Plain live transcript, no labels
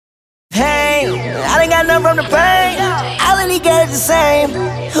game. I done got enough from the pain. All of these guys the same.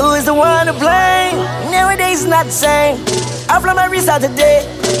 Who is the one to blame? Nowadays it's not the same. I fly my wrist out today.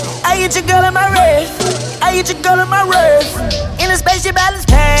 I get your girl in my wrist. I get your girl in my wrist. In a spaceship balance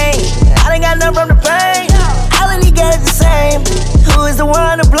pain. I done got enough from the pain. All of these guys the same. Who is the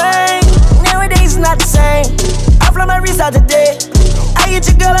one to blame? Nowadays it's not the same. I fly my wrist out today. I get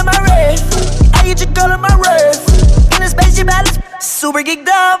your girl in my wrist. I get your girl in my wrist. In a spaceship balance. Super geeked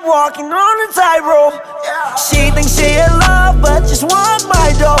up, walking on a tightrope. She thinks she in love, but just want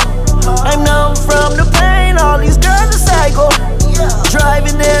my dough. I'm numb from the pain, all these girls are psycho.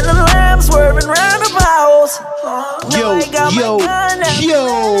 Driving in the lamb, swerving round the potholes.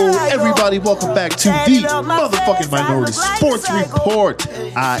 Yo, everybody, welcome back to the motherfucking Minority Sports Report.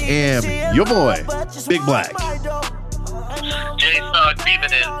 I am your boy, Big Black. Jay Snog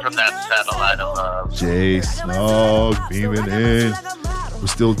beaming in from that satellite of love. Jay Snog beaming in. We're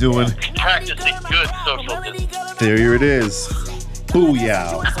still doing practicing good social distance. There it is.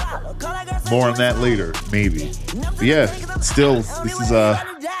 Booyah. More on that later, maybe. But yeah, still, this is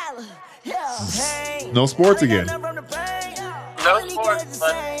no sports again. No sports,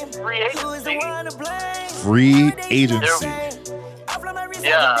 but free agency. Free agency.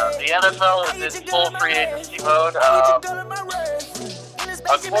 Yeah, the NFL is in full free agency mode. A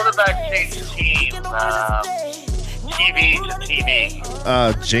quarterback changed team, TV to TV.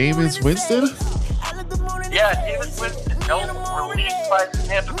 Jameis Winston? Yeah, Jameis Winston, no release by the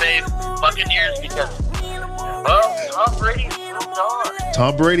Tampa Bay Buccaneers because, well, Tom Brady's moved on.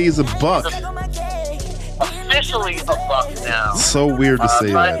 Tom Brady is a buck. Officially a buck now. So weird to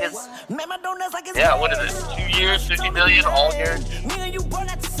say that. Yeah, what is it? 2 years, $50 million, all guaranteed.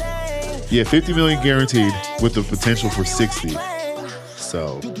 Yeah, $50 million guaranteed with the potential for 60.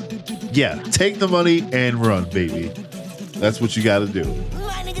 So, yeah, take the money and run, baby. That's what you got to do.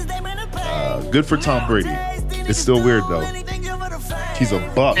 Good for Tom Brady. It's still weird though. He's a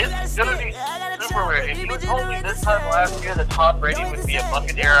buck. It's gonna be super weird. If you told me this time last year that Tom Brady would be a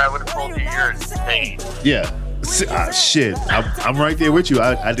Buccaneer, I would have told you you're insane. Yeah. Shit, I'm right there with you.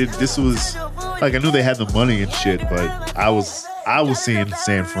 I did. This was like I knew they had the money and shit, but I was seeing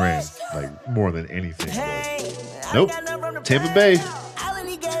San Fran like more than anything. But nope, Tampa Bay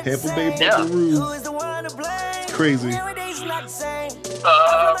Buckaroo. It's crazy. So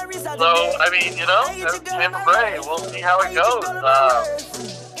I mean, you know, Tampa Bay. We'll see how it goes.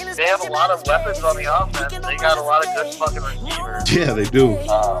 They have a lot of weapons on the offense. They got a lot of good fucking receivers. Yeah, they do.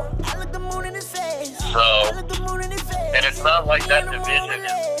 So, and it's not like that division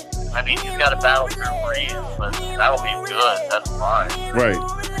is, I mean, he's got to battle through Breeze, but that'll be good. That's fine. Right.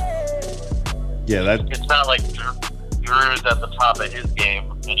 Yeah, it's not like Drew's at the top of his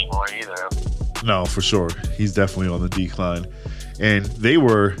game anymore either. No, for sure. He's definitely on the decline. And they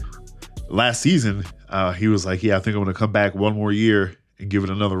were, last season, he was like, yeah, I think I'm going to come back one more year and give it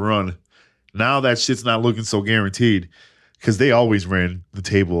another run. Now that shit's not looking so guaranteed because they always ran the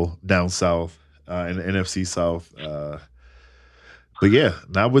table down south in the NFC South. But yeah,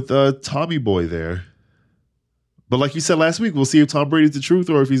 not with Tommy Boy there. But like you said last week, we'll see if Tom Brady's the truth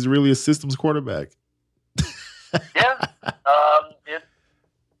or if he's really a systems quarterback. Yeah.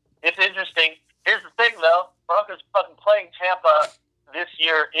 It's interesting. Here's the thing, though. Broncos fucking playing Tampa this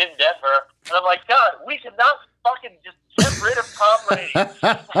year in Denver. And I'm like, God, we cannot fucking just get rid of Tom Brady.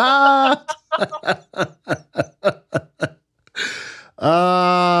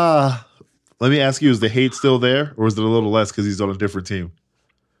 Let me ask you, is the hate still there or is it a little less because he's on a different team?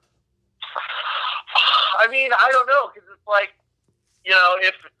 I mean, I don't know because it's like, you know,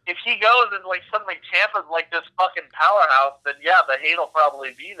 if he goes and like suddenly Tampa's like this fucking powerhouse, then yeah, the hate will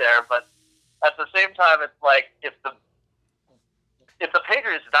probably be there. But at the same time, it's like if the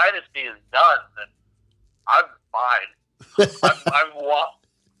Patriots dynasty is done, then I'm fine.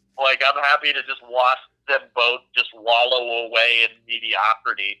 I'm happy to just watch them both just wallow away in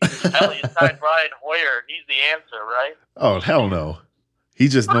mediocrity. Hell, you signed Brian Hoyer. He's the answer, right? Oh, hell no. He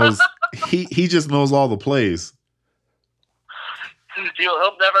just knows he just knows all the plays.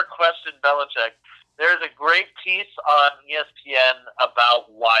 He'll never question Belichick. There's a great piece on ESPN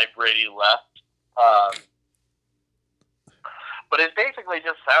about why Brady left. But it basically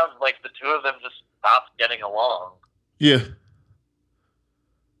just sounds like the two of them just stopped getting along. Yeah.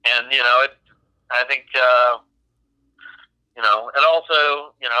 And, you know, I think, you know, and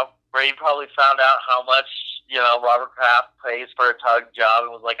also, you know, Brady probably found out how much, you know, Robert Kraft pays for a tug job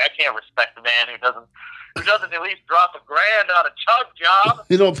and was like, I can't respect a man who doesn't at least drop $1,000 on a tug job.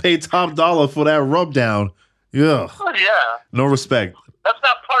 You don't pay top dollar for that rub down. Yeah. Yeah. No respect. That's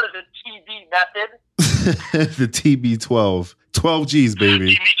not part of the TB method. The TB12. 12 G's,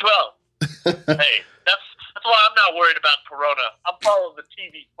 baby. TB12. Hey, that's why I'm not worried about Corona. I'm following the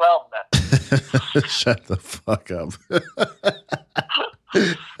TB12 method. Shut the fuck up.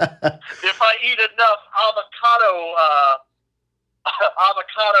 If I eat enough avocado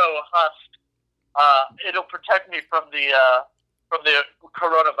husk, it'll protect me from the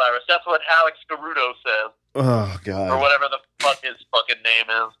coronavirus. That's what Alex Garudo says, Oh or God. whatever the fuck his fucking name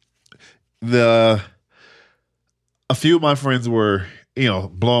is. A few of my friends were,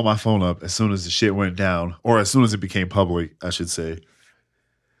 blowing my phone up as soon as the shit went down, or as soon as it became public, I should say.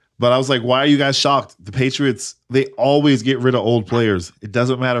 But I was like, why are you guys shocked? The Patriots, they always get rid of old players. It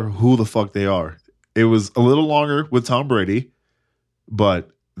doesn't matter who the fuck they are. It was a little longer with Tom Brady,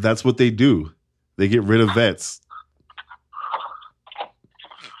 but that's what they do. They get rid of vets.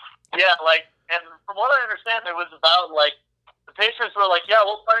 Yeah, and from what I understand, it was about, the Patriots were like, yeah,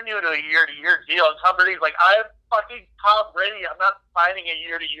 we'll sign you to a year-to-year deal. And Tom Brady's like, I'm fucking Tom Brady. I'm not signing a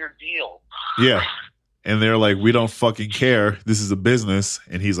year-to-year deal. Yeah. And they're like, we don't fucking care. This is a business.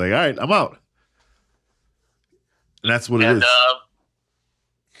 And he's like, all right, I'm out. And that's what it is.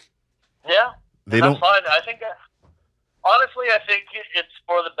 Yeah. They that's don't. fine. I think, honestly, I think it's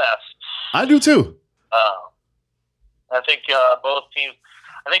for the best. I do too. I think both teams,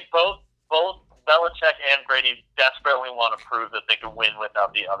 both Belichick and Brady desperately want to prove that they can win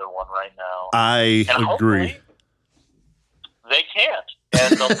without the other one right now. I And agree. hopefully they can't.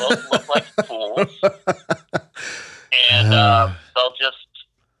 And they'll both look like fools. And they'll just,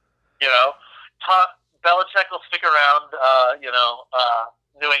 Belichick will stick around,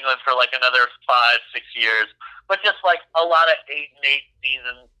 New England for another 5-6 years. But just a lot of 8-8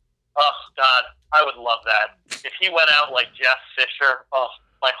 seasons. Oh, God, I would love that. If he went out like Jeff Fisher,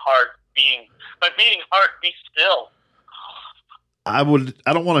 my beating heart, be still. I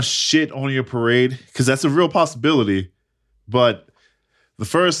don't want to shit on your parade because that's a real possibility. But the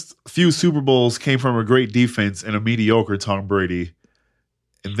first few Super Bowls came from a great defense and a mediocre Tom Brady.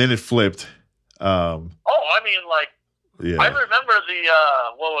 And then it flipped. Yeah. I remember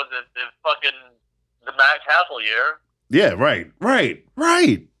the Matt Castle year. Yeah, right.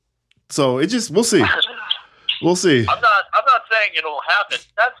 So we'll see. We'll see. I'm not saying it'll happen.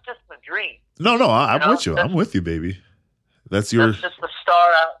 That's just the dream. No, I'm with you. I'm with you, baby. That's just the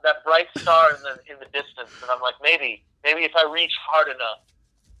star out, that bright star in the distance, and I'm like, maybe if I reach hard enough,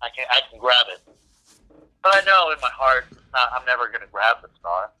 I can grab it. But I know in my heart, I'm never going to grab the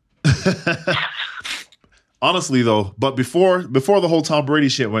star. Honestly, though, but before the whole Tom Brady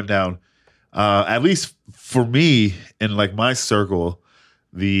shit went down, at least for me and my circle,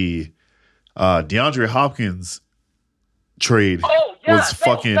 the DeAndre Hopkins trade was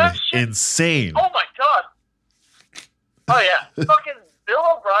fucking insane. Oh my God. Oh yeah. Fucking Bill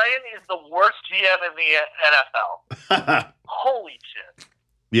O'Brien is the worst GM in the NFL. Holy shit.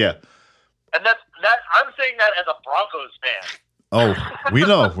 Yeah. And that I'm saying that as a Broncos fan. Oh, we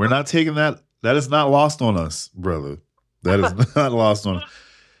know. We're not taking that. That is not lost on us, brother. That is not lost on us.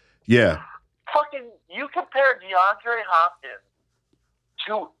 Yeah. Fucking, you compare DeAndre Hopkins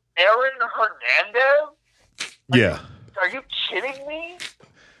to Aaron Hernandez? Yeah. Are you kidding me?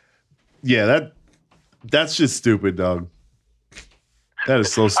 Yeah, that's just stupid, dog. That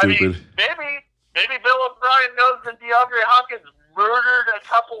is so stupid. I mean, maybe Bill O'Brien knows that DeAndre Hopkins murdered a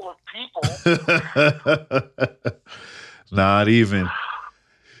couple of people. Not even.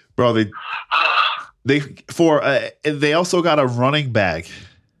 Bro, they also got a running back.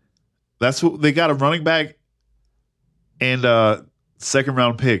 That's what they got, a running back and a second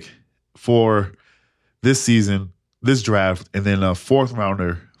round pick for this season, this draft, and then a fourth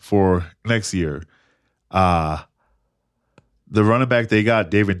rounder for next year. The running back they got,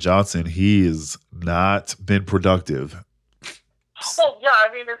 David Johnson, he has not been productive. Well, yeah, I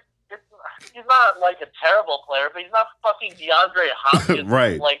mean, he's not a terrible player, but he's not fucking DeAndre Hopkins.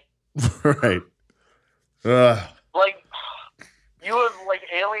 Right. Right. You have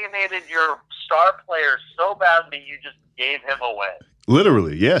alienated your star player so badly, you just gave him away.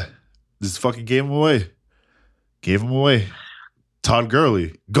 Literally, yeah. Just fucking gave him away. Todd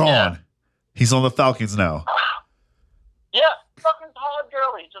Gurley, gone. Yeah. He's on the Falcons now. Yeah, fucking Todd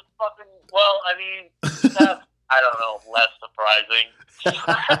Gurley. Just fucking, well, I mean, that's, I don't know, less surprising.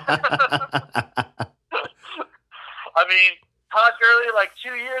 I mean, Todd Gurley,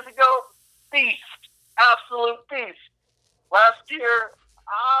 2 years ago, beast. Absolute beast. Last year,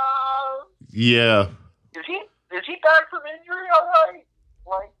 yeah. Is he back from injury all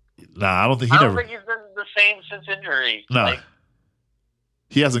right? Nah, I don't think I don't think he's been the same since injury. Nah.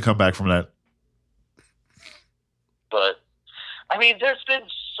 He hasn't come back from that. But, I mean, there's been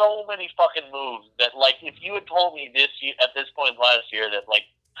so many fucking moves that, if you had told me this year, at this point last year that,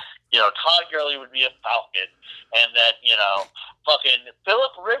 Todd Gurley would be a Falcon, and that fucking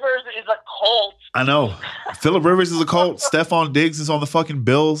Phillip Rivers is a Colt. I know. Phillip Rivers is a Colt. Stephon Diggs is on the fucking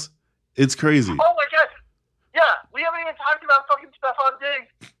Bills. It's crazy. Oh my god. Yeah, we haven't even talked about fucking Stephon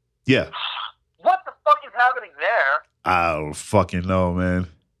Diggs. Yeah. What the fuck is happening there? I don't fucking know, man.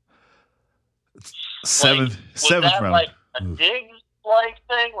 Seventh that round. Like a Diggs like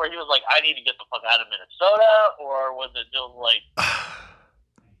thing where he was like, I need to get the fuck out of Minnesota, or was it just like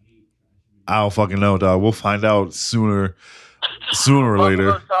I don't fucking know, dog. We'll find out sooner or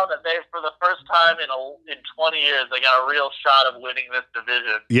later. Buffalo saw that they, for the first time in 20 years, they got a real shot of winning this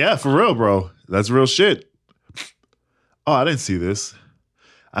division. Yeah, for real, bro. That's real shit. Oh, I didn't see this.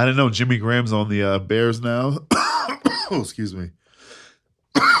 I didn't know Jimmy Graham's on the Bears now. Oh, excuse me.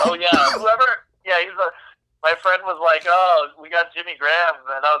 Oh yeah, my friend was like, "Oh, we got Jimmy Graham,"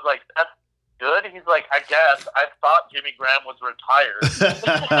 and I was like, "That's good." He's like, "I guess I thought Jimmy Graham was retired."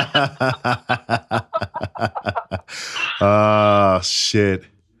 Shit.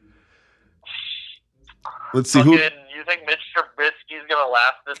 Let's see who. You think Mitch Trubisky's gonna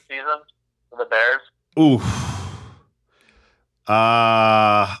last this season for the Bears? Ooh.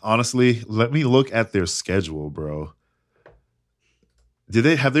 Honestly, let me look at their schedule, bro.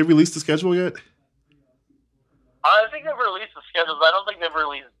 Have they released the schedule yet? I think they've released the schedules. I don't think they've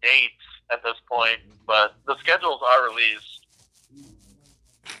released dates at this point, but the schedules are released.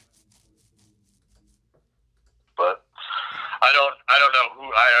 But I don't know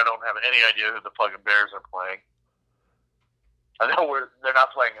who. I don't have any idea who the fucking Bears are playing. I know they're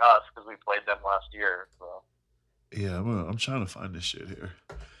not playing us because we played them last year. So. Yeah, I'm trying to find this shit here.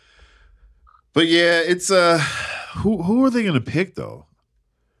 But yeah, it's who are they gonna pick though?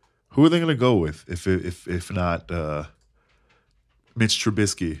 Who are they gonna go with if not Mitch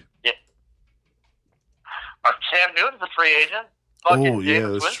Trubisky? Yeah. Cam Newton's a free agent. Oh yeah,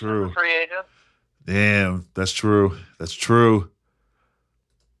 that's true. A free agent. Damn, that's true. That's true.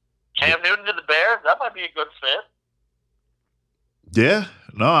 Cam Newton to the Bears, that might be a good fit. Yeah,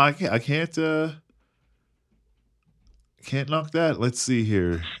 no, I can't knock that. Let's see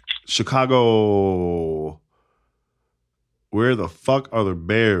here. Chicago. Where the fuck are the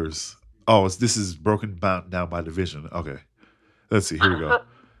Bears? Oh, this is broken down by division. Okay. Let's see. Here we go.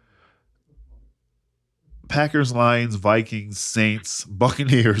 Packers, Lions, Vikings, Saints,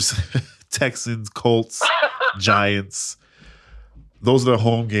 Buccaneers, Texans, Colts, Giants. Those are the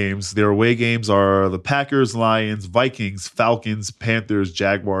home games. Their away games are the Packers, Lions, Vikings, Falcons, Panthers,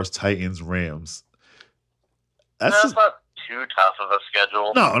 Jaguars, Titans, Rams. That's not too tough of a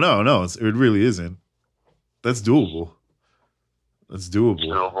schedule. No. It really isn't. That's doable. It's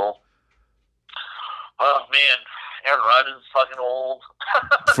doable. Oh, man. Aaron Rodgers is fucking old.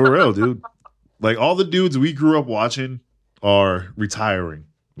 For real, dude. Like, all the dudes we grew up watching are retiring,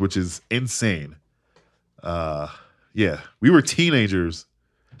 which is insane. Yeah. We were teenagers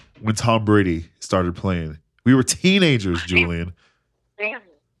when Tom Brady started playing. We were teenagers, Julian. He's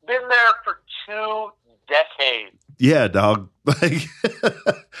been there for 2 decades. Yeah, dog. Like,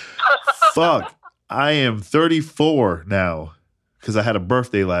 fuck. I am 34 now because I had a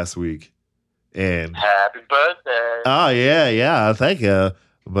birthday last week. And happy birthday. Oh, yeah. Thank you.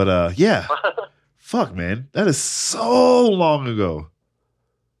 But, yeah. Fuck, man. That is so long ago.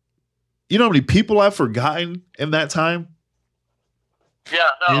 You know how many people I've forgotten in that time? Yeah,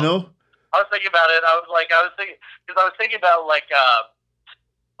 no. You know? I was thinking about it. I was thinking about, like,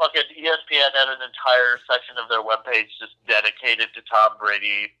 fucking ESPN had an entire section of their webpage just dedicated to Tom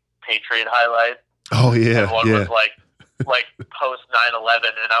Brady Patriot highlights. Oh, yeah. And one was, like post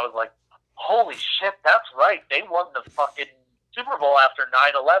 9/11, and I was like, holy shit, that's right. They won the fucking Super Bowl after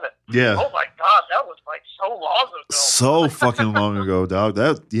 9/11. Yeah. Oh my god, that was like so long ago. So fucking long ago, dog.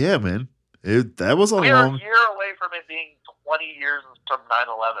 Yeah, man. That was we are a year away from it being 20 years from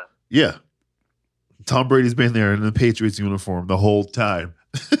 9/11. Yeah. Tom Brady's been there in the Patriots uniform the whole time.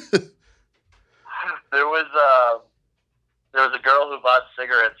 There was a girl who bought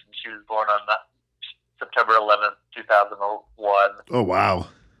cigarettes, and she was born on September 11th, 2001. Oh wow.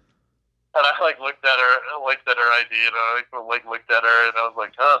 And I looked at her ID, and I looked at her, and I was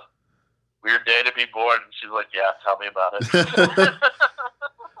like, huh, weird day to be born. And she's like, yeah, tell me about it.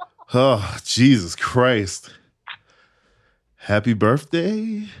 Oh, Jesus Christ. Happy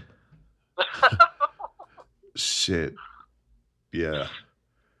birthday. Shit. Yeah.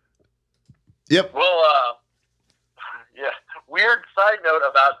 Yep. Well, yeah. Weird side note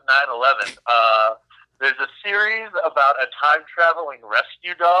about 9/11. There's a series about a time-traveling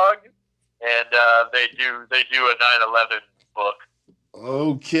rescue dog. And they do a 9/11 book.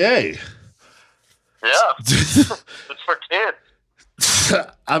 Okay. Yeah, it's for kids.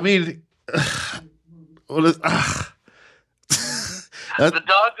 I mean, what is, the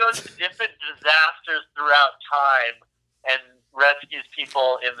dog goes to different disasters throughout time and rescues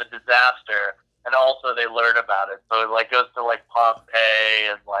people in the disaster, and also they learn about it. So it like goes to like Pompeii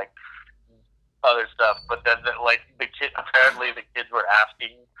and like other stuff. But then apparently the kids were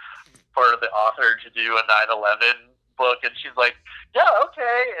asking for the author to do a 9/11 book, and she's like, "Yeah,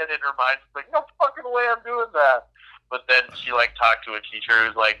 okay." And in her mind, she's like, "No fucking way, I'm doing that." But then she like talked to a teacher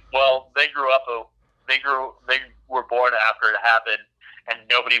who's like, "Well, they were born after it happened, and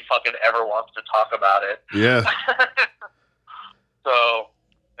nobody fucking ever wants to talk about it." Yeah. So,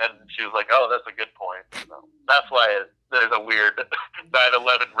 and she was like, "Oh, that's a good point." So that's why there's a weird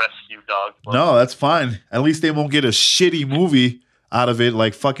 9/11 rescue dog book. No, that's fine. At least they won't get a shitty movie out of it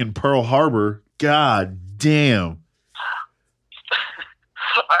like fucking Pearl Harbor. God damn.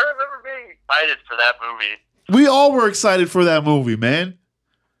 I remember being excited for that movie. We all were excited for that movie, man.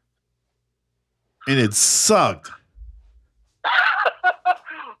 And it sucked.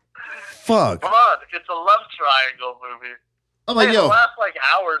 Fuck. Come on, it's a love triangle movie. I'm like, The yo. last like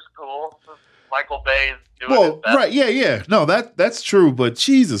hour's cool. Michael Bay's doing his best. Right, yeah. No, that's true, but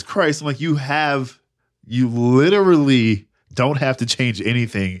Jesus Christ, I'm like, you literally don't have to change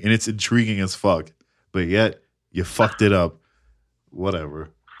anything, and it's intriguing as fuck. But yet, you fucked it up.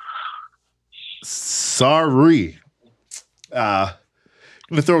 Whatever. Sorry. I'm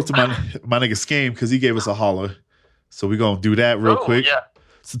gonna throw it to my nigga Skame because he gave us a holler. So we're gonna do that real quick. Yeah.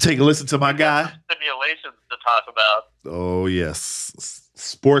 So take a listen to my guy. Simulations to talk about. Oh yes.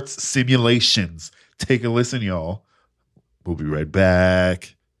 Sports simulations. Take a listen, y'all. We'll be right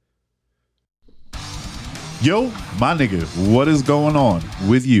back. Yo, my nigga, what is going on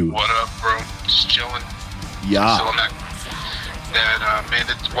with you? What up, bro? Just chilling. Yeah. Still on that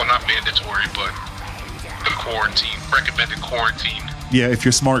not mandatory, but the recommended quarantine. Yeah, if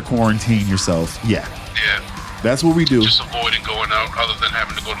you're smart, quarantine yourself. Yeah. Yeah. That's what we do. Just avoiding going out other than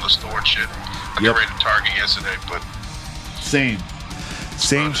having to go to the store and shit. I ran to Target yesterday, but... Same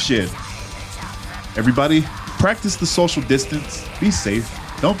shit. Everybody, practice the social distance. Be safe.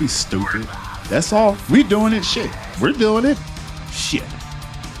 Don't be stupid. That's all. We doing it. Shit. We're doing it. Shit.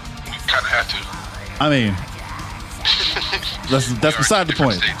 We kind of have to. I mean, that's beside the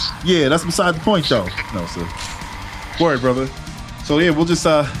point. States. Yeah, that's beside the point, though. No, sir. Word, brother. So, yeah, we'll just,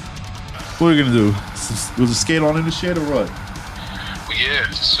 what are we going to do? We'll just skate on in the shit or what? Well,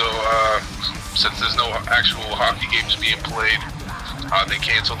 yeah, so, since there's no actual hockey games being played, they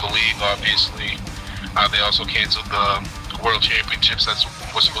canceled the league, obviously. They also canceled the World Championships. That's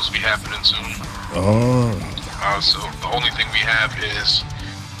what's supposed to be happening soon. Oh. So the only thing we have is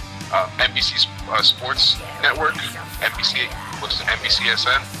NBC Sports Network,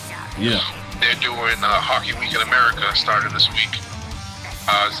 NBCSN. Yeah. They're doing Hockey Week in America starting this week.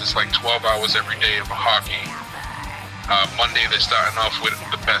 It's just like 12 hours every day of hockey. Monday they're starting off with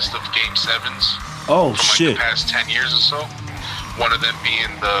the best of Game 7s. Oh, from shit. The past 10 years or so. One of them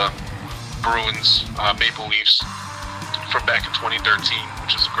being the Bruins Maple Leafs from back in 2013,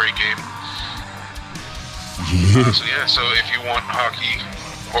 which is a great game. Yeah. So if you want hockey,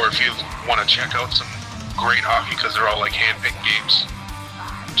 or if you want to check out some great hockey, because they're all like hand-picked games,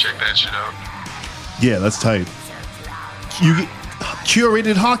 check that shit out. Yeah, that's tight. You get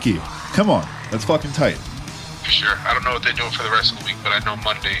curated hockey. Come on. That's fucking tight. For sure. I don't know what they're doing for the rest of the week, but I know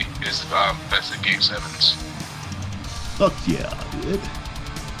Monday is best in Game 7s. Fuck yeah, dude.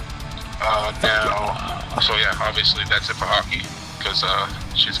 So yeah, obviously that's it for hockey, because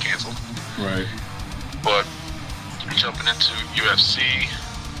shit's canceled. Right. But jumping into UFC,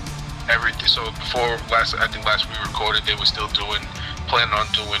 everything. So before last we recorded, they were still planning on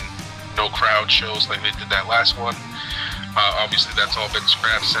doing no crowd shows like they did that last one. Obviously that's all been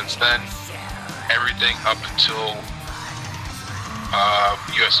scrapped since then. Everything up until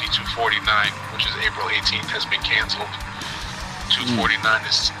UFC 249, which is April 18th, has been canceled. 249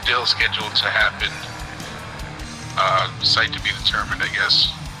 is still scheduled to happen. Site to be determined, I guess.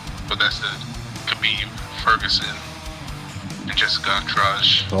 But that's the Khabib, Ferguson, and Jessica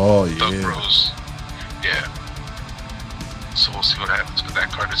Andrade. Oh, yeah. Thug Bros. Yeah. So we'll see what happens. But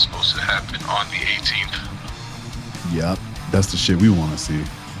that card is supposed to happen on the 18th. Yep. That's the shit we want to see.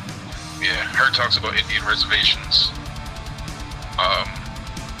 Yeah. Her talks about Indian reservations.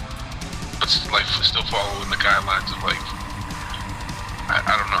 But like still following the guidelines of like,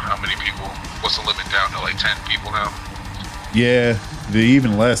 I don't know how many people. What's the limit down to like 10 people now? Yeah, they're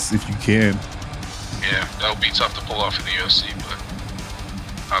even less if you can. Yeah, that would be tough to pull off in the UFC, but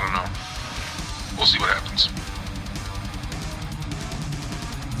I don't know. We'll see what happens.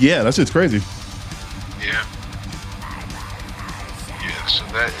 Yeah, that shit's crazy. Yeah. Yeah, So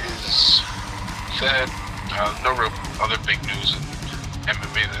that is that. No real other big news in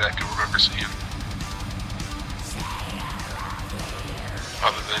MMA that I can remember seeing.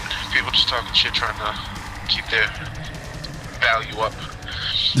 Other than people just talking shit, trying to keep their value up.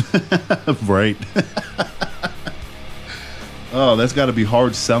 Right. Oh, that's got to be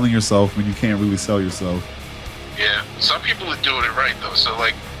hard selling yourself when you can't really sell yourself. Yeah, some people are doing it right though. So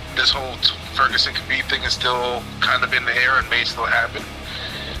like this whole Ferguson Khabib thing is still kind of in the air and may still happen.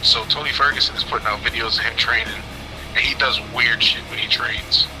 So Tony Ferguson is putting out videos of him training, and he does weird shit when he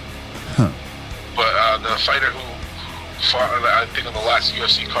trains. Huh. But the fighter who fought, I think on the last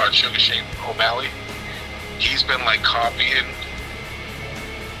UFC card, Sugar Shane O'Malley, he's been like copying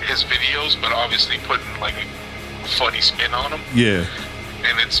his videos, but obviously putting like a funny spin on them. Yeah.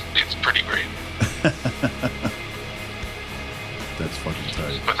 And it's pretty great. That's fucking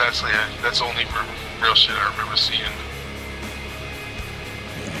tight. But that's the only real shit I remember seeing.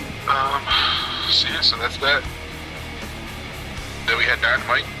 So that's that. Then we had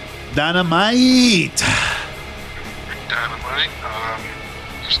Dynamite.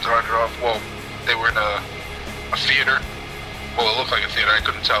 Started off, well, they were in a theater. Well, it looked like a theater. I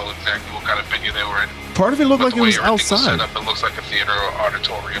couldn't tell exactly what kind of venue they were in. Part of it looked like it was outside. Set up, it looks like a theater or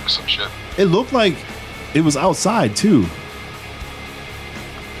auditorium or some shit. It looked like it was outside too.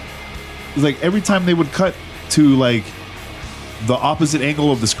 It was like every time they would cut to like the opposite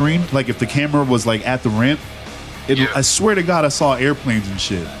angle of the screen, like if the camera was like at the ramp, I swear to God, I saw airplanes and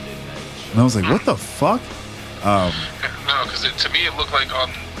shit. And I was like, what the fuck? No, because to me it looked like on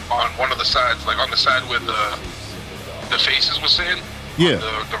one of the sides, like on the side where the faces were sitting, yeah,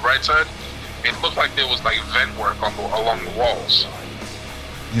 on the right side, it looked like there was like vent work along the walls.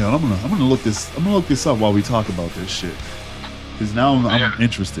 Yeah, I'm gonna look this up while we talk about this shit, because now I'm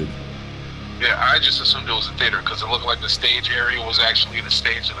interested. Yeah, I just assumed it was a theater because it looked like the stage area was actually the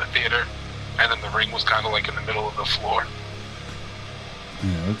stage of the theater, and then the ring was kind of like in the middle of the floor.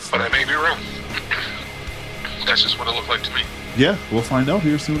 Yeah, but I may be wrong. That's just what it looked like to me. Yeah, we'll find out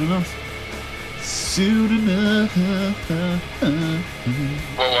here soon enough.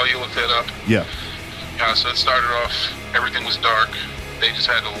 Well, while you look that up. Yeah. So it started off, everything was dark. They just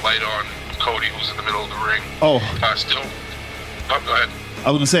had a light on Cody, who was in the middle of the ring. Oh. Go ahead.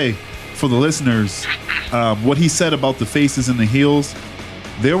 I was going to say, for the listeners, what he said about the faces and the heels,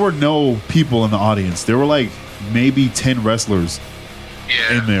 there were no people in the audience. There were like maybe 10 wrestlers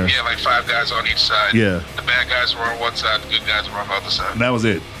in there. Yeah, like 5 guys on each side. Yeah. The bad guys were on one side, the good guys were on the other side. And that was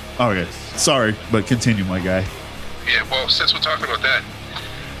it. Okay. Sorry, but continue, my guy. Yeah, well, since we're talking about that,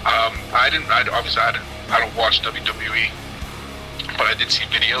 I don't watch WWE, but I did see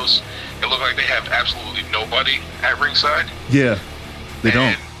videos. It looked like they have absolutely nobody at ringside. Yeah, they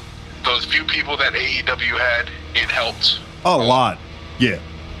don't. Those few people that AEW had, it helped. A lot. Yeah.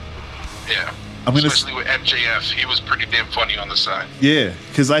 Yeah. Especially with MJF, he was pretty damn funny on the side. Yeah,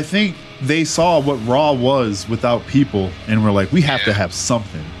 because I think they saw what Raw was without people, and were like, we have to have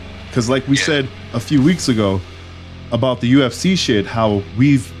something. Because like we said a few weeks ago about the UFC shit, how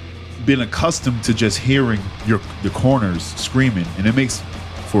we've been accustomed to just hearing the corners screaming, and it makes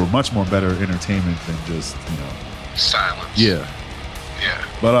for much more better entertainment than just, silence. Yeah. Yeah.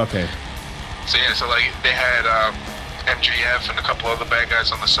 But okay. So like they had MJF and a couple other bad guys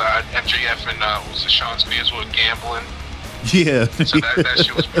on the side. MJF and Sean Spears were gambling. Yeah. So that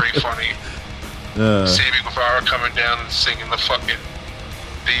shit was pretty funny. Sammy Guevara coming down and singing the fucking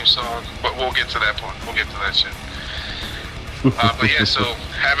theme song, but we'll get to that point. We'll get to that shit. But yeah, so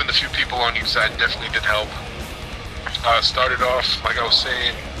having the few people on each side definitely did help. Started off, like I was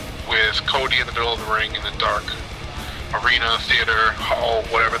saying, with Cody in the middle of the ring in the dark arena, theater, hall,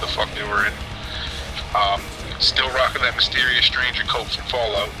 whatever the fuck they were in. Still rocking that mysterious stranger coat from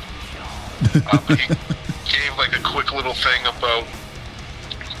Fallout. But he gave like a quick little thing about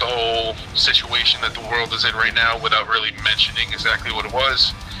the whole situation that the world is in right now without really mentioning exactly what it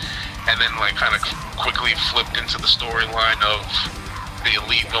was, and then like kind of quickly flipped into the storyline of the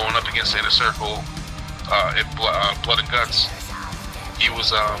Elite going up against Inner Circle in Blood and Guts. He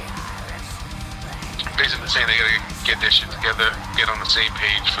was basically saying they gotta get their shit together, get on the same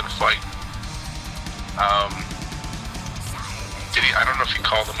page for the fight. I don't know if he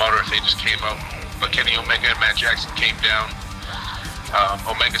called them out or if they just came out, but Kenny Omega and Matt Jackson came down.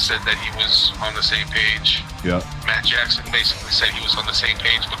 Omega said that he was on the same page. Yeah. Matt Jackson basically said he was on the same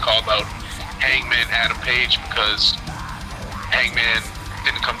page, but called out Hangman Adam Page because Hangman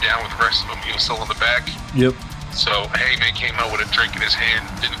didn't come down with the rest of them. He was still in the back. Yep. So Hangman came out with a drink in his hand,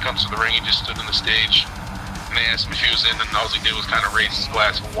 didn't come to the ring, he just stood on the stage. And they asked him if he was in, and all he did was kind of raise his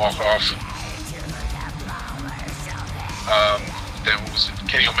glass and walk off. then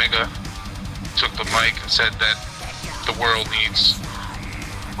Kenny Omega took the mic and said that the world needs,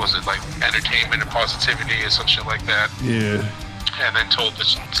 was it like entertainment and positivity or some shit like that? Yeah. And then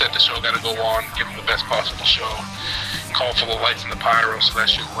said the show got to go on, give them the best possible show. Called for the lights and the pyro, so that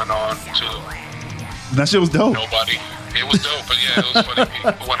shit went on to That shit was dope. nobody. It was dope, but yeah, it was funny.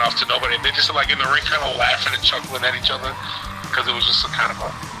 It went off to nobody. They just like in the ring, kind of laughing and chuckling at each other because it was just a kind of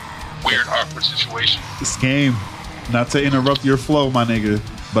a weird, awkward situation. This game, not to interrupt your flow, my nigga,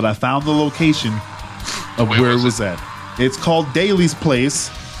 but I found the location of where it was at. It's called Daly's Place,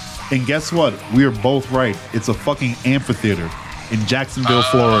 and guess what? We are both right. It's a fucking amphitheater in Jacksonville,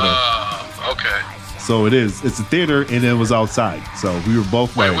 Florida. Okay. So it is. It's a theater, and it was outside. So we were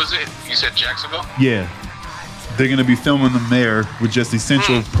both right. Where was it? You said Jacksonville? Yeah. They're going to be filming them there with just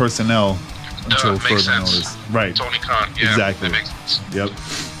essential personnel until further notice. Right. Tony Khan. Yeah, exactly. That makes sense. Yep.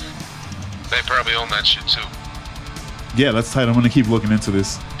 They probably own that shit too. Yeah, that's tight. I'm going to keep looking into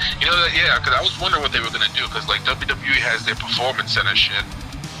this. You know that? Yeah, because I was wondering what they were going to do because like WWE has their performance center shit.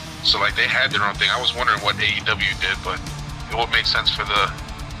 So like they had their own thing. I was wondering what AEW did, but it would make sense for the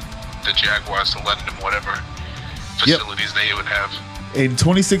Jaguars to lend them whatever facilities they would have. In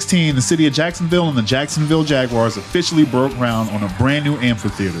 2016, the city of Jacksonville and the Jacksonville Jaguars officially broke ground on a brand new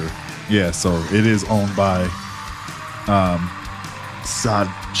amphitheater. Yeah, so it is owned by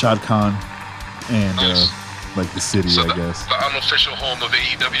Shad Khan and like the city, so I guess. The unofficial home of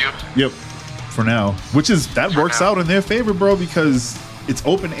AEW. Yep, for now. Which is, that works out in their favor, bro, because it's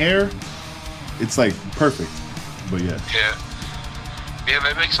open air. It's like perfect. But yeah. Yeah,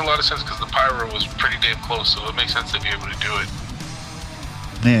 that makes a lot of sense because the pyro was pretty damn close, so it makes sense to be able to do it.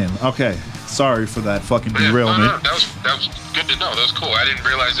 Man, okay. Sorry for that fucking derailment. No, that was good to know. That was cool. I didn't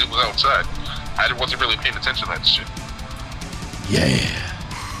realize it was outside. I wasn't really paying attention to that shit. Yeah.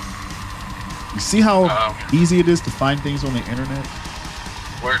 You see how easy it is to find things on the internet?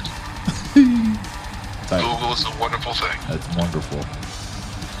 Word. Google is a wonderful thing. That's wonderful.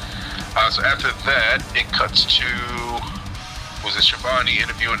 So after that, it cuts to, was it Shivani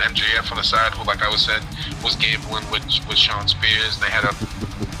interviewing MJF on the side, who, like I was said, was gambling with Sean Spears. They had a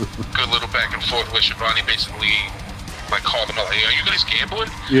good little back and forth where Shivani basically like called him out, like, "Are you guys gambling?"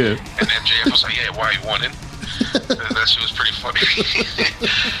 Yeah. And MJF was like, "Yeah, why you winning?" That shit was pretty funny.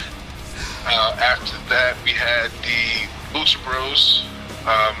 After that, we had the Lucha Bros.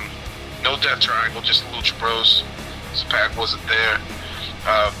 No Death Triangle, just the Lucha Bros. So Pac wasn't there.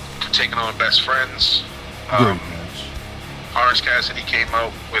 Taking on Best Friends. Great match. Orange Cassidy came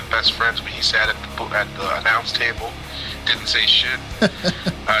out with Best Friends, but he sat at the announce table, didn't say shit.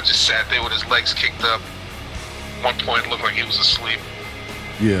 Just sat there with his legs kicked up. One point, looked like he was asleep.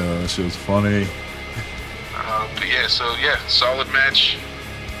 Yeah, that shit was funny. But yeah, solid match.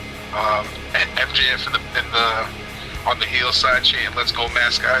 And MJF on the heel side chanting "Let's go,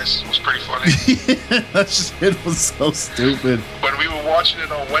 Mask Guys" was pretty funny. That shit was so stupid. When we were watching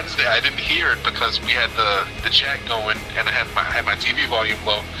it on Wednesday, I didn't hear it because we had the chat going and I had my TV volume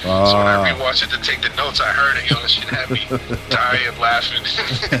low. So when I rewatched it to take the notes, I heard it. That shit had me dying laughing.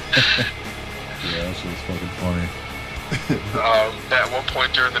 Yeah, that shit was fucking funny. At one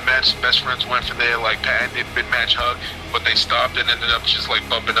point during the match, Best Friends went for their like patented mid-match hug, but they stopped and ended up just like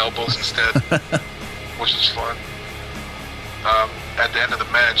bumping elbows instead, which was fun. At the end of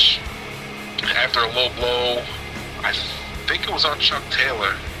the match, after a low blow, I think it was on Chuck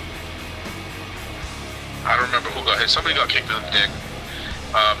Taylor. I don't remember who got hit. Somebody got kicked in the dick.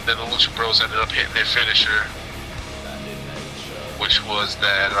 Then the Lucha Bros ended up hitting their finisher, which was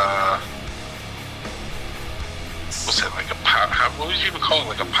that, what's that, like a power, what would you even call it?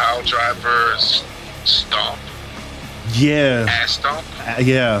 Like a pile driver stomp? Yeah. Ass stomp?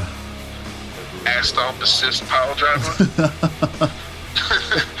 Yeah. Ass stomp assist pile driver?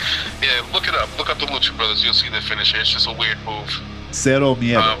 Yeah, look it up. Look up the Lucha Brothers. You'll see their finisher. It's just a weird move. Cero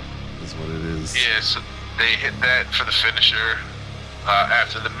Miedo is what it is. Yeah, so they hit that for the finisher.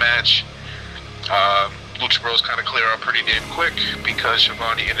 After the match, Lucha Bros kind of clear up pretty damn quick because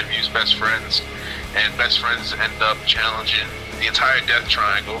Shivani interviews Best Friends, and Best Friends end up challenging the entire Death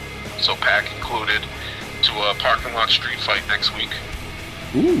Triangle, so Pac included, to a parking lot street fight next week.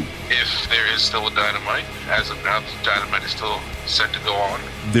 Ooh. If there is still a Dynamite. As of now, Dynamite is still set to go on.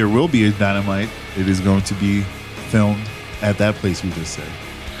 There will be a Dynamite. It is going to be filmed at that place we just said.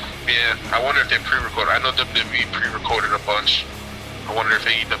 Yeah, I wonder if they pre-recorded. I know WWE pre-recorded a bunch. I wonder if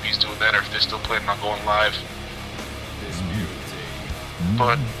AEW's doing that or if they're still planning on going live.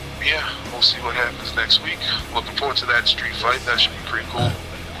 But yeah, we'll see what happens next week. Looking forward to that street fight. That should be pretty cool.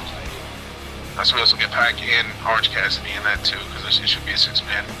 So we also get Pac and Orange Cassidy in that too, because it should be a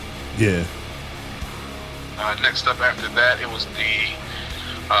 6-man. Yeah. Next up after that, it was the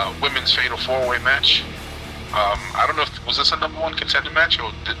women's Fatal 4-Way match. I don't know if was this a number one contender match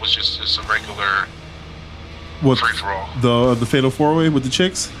or was just a regular free for all. The Fatal 4-Way with the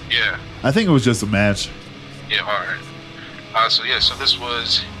chicks? Yeah. I think it was just a match. Yeah. All right. So this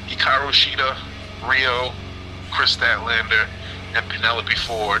was Hikaru Shida, Rio, Chris Statlander, and Penelope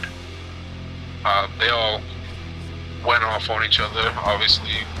Ford. They all went off on each other.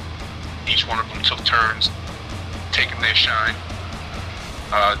 Obviously, each one of them took turns taking their shine,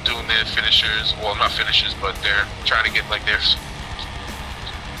 doing their finishers. Well, not finishers, but they're trying to get like their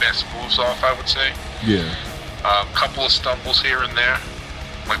best moves off, I would say. Yeah. Couple of stumbles here and there.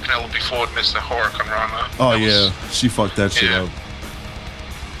 Like Penelope Ford missed a Hurricane Rana. Oh, yeah. She fucked that shit up.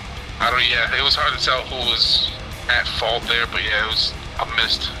 It was hard to tell who was at fault there, but yeah, it was a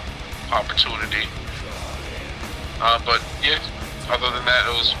missed opportunity. But yeah, other than that,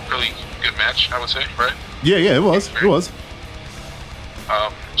 it was a really good match, I would say, right? Yeah, it was. It was.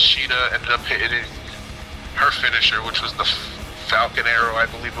 Shida ended up hitting her finisher, which was the Falcon Arrow, I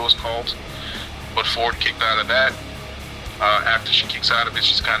believe it was called. But Ford kicked out of that. After she kicks out of it,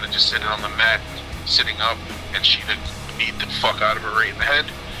 she's kind of just sitting on the mat, sitting up, and Shida beat the fuck out of her right in the head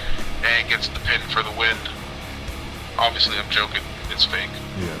and gets the pin for the win. Obviously, I'm joking. It's fake.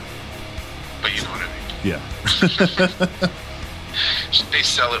 Yeah. But you know what I mean. Yeah. They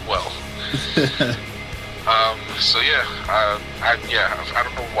sell it well. I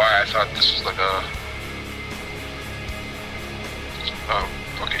don't know why I thought this was like a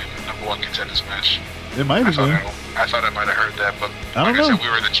number one contenders match. It might have been. I thought I might have heard that, but I don't like know. I said, we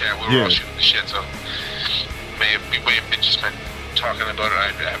were in the chat. We were all shooting the shit, so we may have been just been talking about it.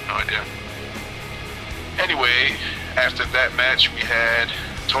 I have no idea. Anyway, after that match, we had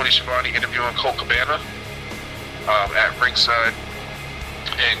Tony Schiavone interviewing Colt Cabana at ringside,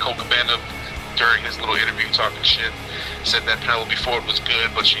 and Colt Cabana, during his little interview talking shit, said that Penelope Ford was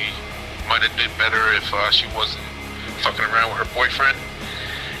good, but she might have did better if she wasn't fucking around with her boyfriend.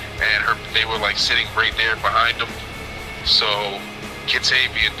 And they were like sitting right there behind him. So Kid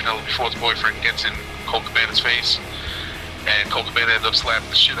Sabian, Penelope Ford's boyfriend, gets in Colt Cabana's face, and Colt Cabana ended up slapping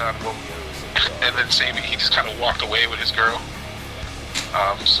the shit out of him. And then Sabian, he just kind of walked away with his girl.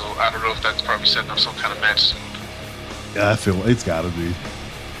 So I don't know if that's probably setting up some kind of match soon. Yeah, I feel it's gotta be.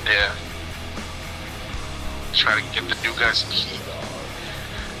 Yeah. Try to get the new guys some heat.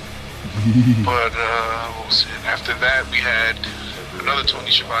 But what was it? After that, we had another Tony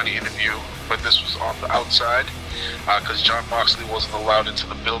Schiavone interview, but this was on the outside because Jon Moxley wasn't allowed into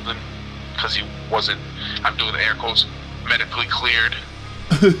the building because he wasn't, I'm doing the air quotes, medically cleared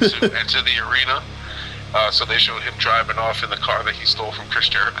to enter the arena. So they showed him driving off in the car that he stole from Chris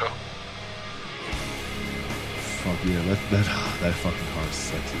Jericho. Fuck yeah, that fucking car is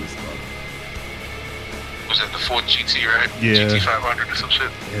sexy as fuck. Was that the Ford GT, right? Yeah. GT 500 or some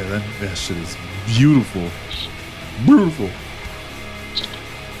shit? Yeah, that shit is beautiful. Beautiful.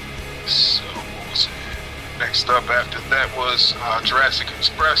 So, what was it? Next up after that was Jurassic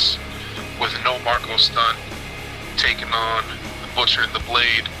Express with no Marco Stunt taking on the Butcher and the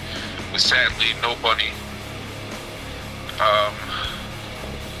Blade with sadly no Bunny.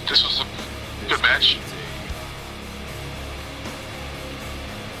 This was a good match.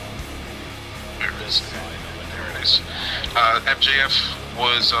 Where is it? There it is. MJF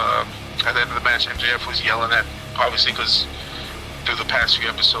was, at the end of the match, MJF was yelling at, obviously because through the past few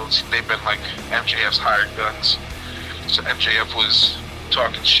episodes, they've been like MJF's hired guns. So MJF was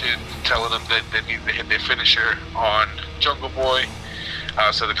talking shit, telling them that they needed to hit their finisher on Jungle Boy.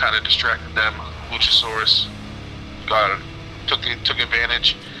 So they kind of distracted them. Luchasaurus took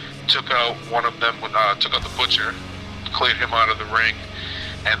advantage, took out one of them, took out the Butcher, cleared him out of the ring,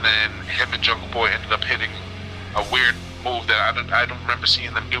 and then him and Jungle Boy ended up hitting a weird move that I don't remember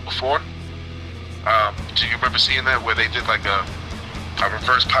seeing them do before. Do you remember seeing that where they did like a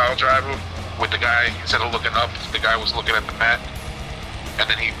reverse pile driver with the guy, instead of looking up, the guy was looking at the mat, and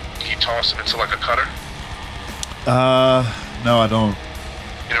then he tossed him into like a cutter? No, I don't.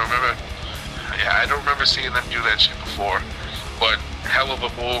 You don't remember? Yeah, I don't remember seeing them do that shit before, but hell of a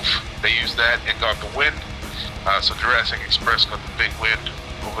move. They used that and got the win. So Jurassic Express got the big win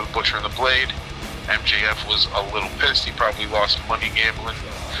over the Butcher and the Blade. MJF was a little pissed. He probably lost money gambling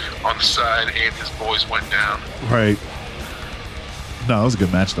on the side, and his boys went down. Right. No, it was a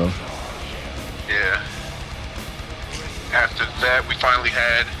good match, though. Yeah. After that, we finally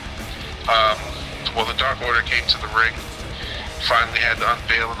had, the Dark Order came to the ring. Finally had the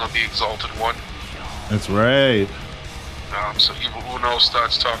unveiling of the Exalted One. That's right. So Evil Uno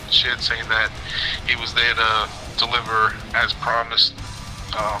starts talking shit, saying that he was there to deliver as promised.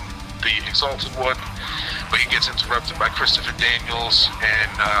 the Exalted One, but he gets interrupted by Christopher Daniels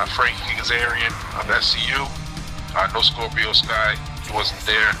and Frankie Kazarian of SCU. No Scorpio Sky, he wasn't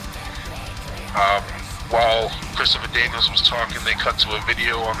there. While Christopher Daniels was talking, they cut to a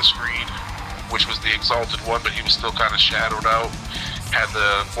video on the screen, which was the Exalted One, but he was still kind of shadowed out, had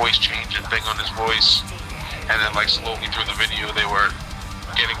the voice changing thing on his voice, and then like slowly through the video they were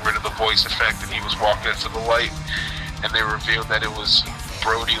getting rid of the voice effect, and he was walking into the light, and they revealed that it was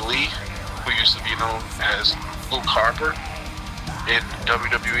Brody Lee, who used to be known as Luke Harper in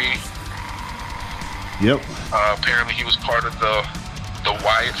WWE. Yep. Apparently he was part of the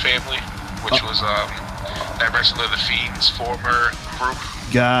Wyatt family, which was that wrestler The Fiend's former group.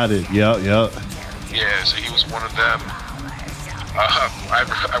 Got it. Yep. Yeah, so he was one of them.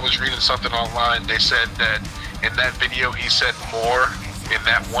 I was reading something online. They said that in that video he said more in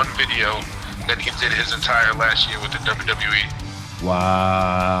that one video than he did his entire last year with the WWE.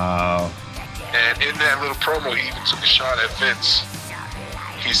 Wow. And in that little promo, he even took a shot at Vince.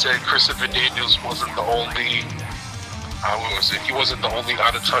 He said Christopher Daniels wasn't the only, what was it? He wasn't the only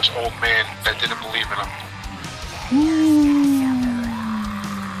out-of-touch old man that didn't believe in him.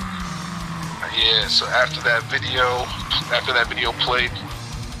 Yeah, so after that video played,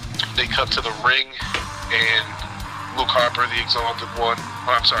 they cut to the ring, and Luke Harper, the Exalted One,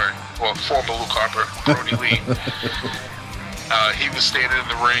 former Luke Harper, Brody Lee, he was standing in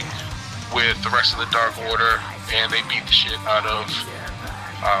the ring with the rest of the Dark Order, and they beat the shit out of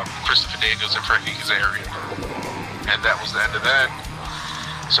Christopher Daniels and Frankie Kazarian. And that was the end of that.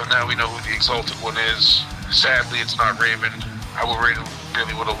 So now we know who the Exalted One is. Sadly, it's not Raven. I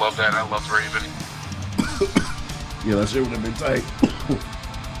really would have loved that. I loved Raven. Yeah, that shit would have been tight.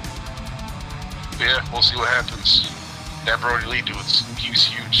 Yeah, we'll see what happens. That Brody Lee dude, he's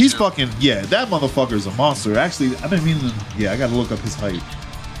huge. He's too. fucking, yeah, that motherfucker's a monster. Actually, I've been meaning, I gotta look up his height.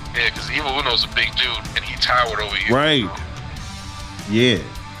 Yeah, because Evil Uno's a big dude, and he towered over you. Right. You know? Yeah.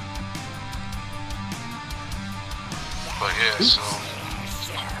 But yeah, so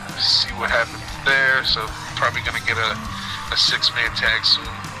see what happens there. So probably gonna get a 6-man tag soon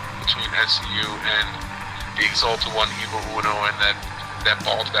between SCU and the Exalted One, Evil Uno, and that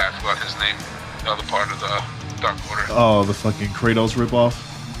bald guy. I forgot his name. The other part of the Dark Order. Oh, the fucking Kratos ripoff.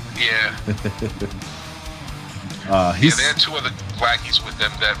 Yeah. They had 2 other lackeys with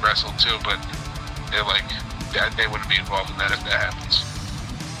them that wrestled too, but they're like, they wouldn't be involved in that if that happens.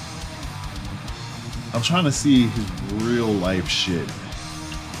 I'm trying to see his real life shit.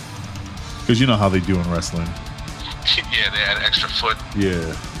 Because you know how they do in wrestling. Yeah, they had an extra foot.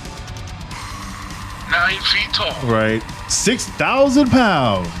 Yeah. 9 feet tall. Right. 6,000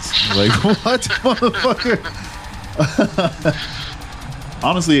 pounds. Like, what, motherfucker?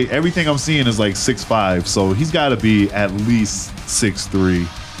 Honestly, everything I'm seeing is like 6'5", so he's got to be at least 6'3".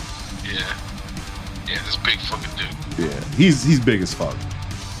 Yeah, this big fucking dude. Yeah, he's big as fuck.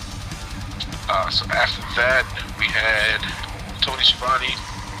 So after that, we had Tony Schiavone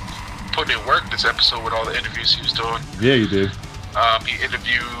putting in work this episode with all the interviews he was doing. Yeah, you did. He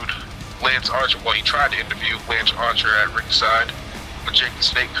interviewed Lance Archer. Well, he tried to interview Lance Archer at ringside, but Jake the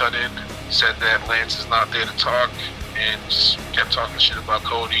Snake cut in, said that Lance is not there to talk, and just kept talking shit about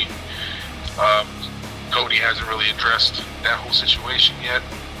Cody. Cody hasn't really addressed that whole situation yet.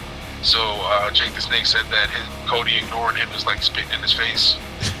 So Jake the Snake said that Cody ignoring him is like spitting in his face.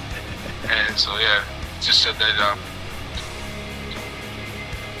 And so yeah, just said that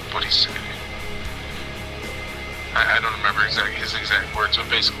what he said. I don't remember his exact words, but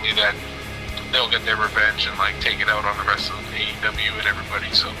basically that they'll get their revenge and like take it out on the rest of AEW and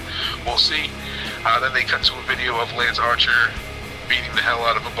everybody. So we'll see. Then they cut to a video of Lance Archer beating the hell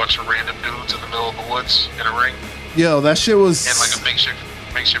out of a bunch of random dudes in the middle of the woods in a ring. Yo, that shit was... In like a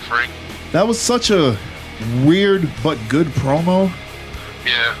makeshift ring. That was such a weird but good promo.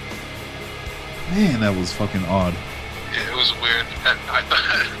 Yeah. Man, that was fucking odd. Yeah, it was weird. And I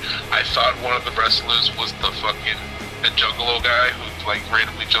thought one of the wrestlers was the Juggalo guy who like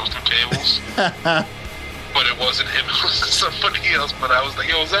randomly jumps through tables. But it wasn't him, it was somebody else. But I was like,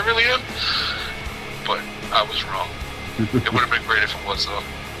 yo, is that really him? But I was wrong. It would have been great if it was though.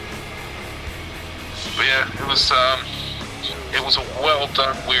 But yeah, it was a well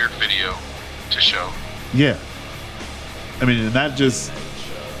done weird video to show. Yeah. I mean, and that just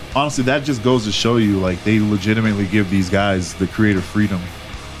goes to show you, like, they legitimately give these guys the creative freedom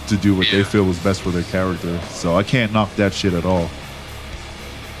to do what they feel is best for their character. So I can't knock that shit at all.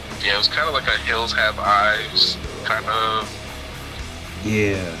 Yeah, it was kind of like a Hills Have Eyes kind of.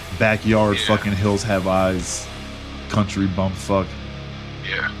 Yeah. Backyard fucking Hills Have Eyes, country bump fuck.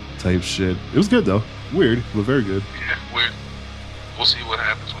 Yeah. Type shit. It was good though. Weird, but very good. Yeah, weird. we'll see what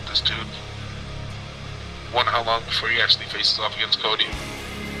happens with this dude. Wonder how long before he actually faces off against Cody.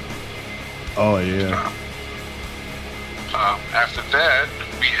 Oh yeah. After that,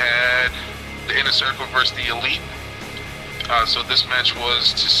 we had the Inner Circle versus the Elite. So this match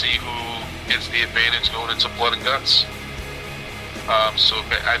was to see who gets the advantage going into Blood and Guts. So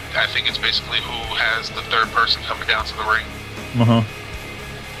I think it's basically who has the third person coming down to the ring.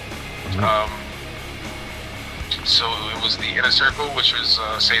 So it was the Inner Circle, which was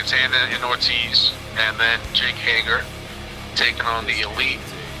Santana and Ortiz, and then Jake Hager taking on the Elite,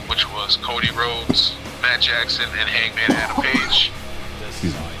 which was Cody Rhodes, Matt Jackson, and Hangman Adam Page.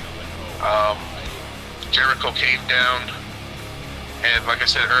 Jericho came down, and like I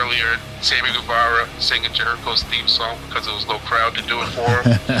said earlier, Sammy Guevara singing Jericho's theme song because it was no crowd to do it for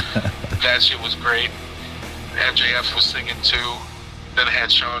him. That shit was great. MJF was singing too. Then I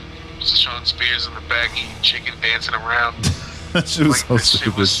had Sean Spears in the back eating chicken, dancing around. That shit was so that stupid.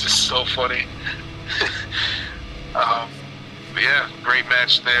 shit was just so funny. But yeah, great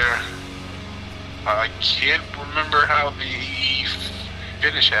match there. I can't remember how the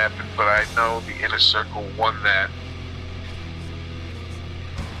finish happened, but I know the Inner Circle won that.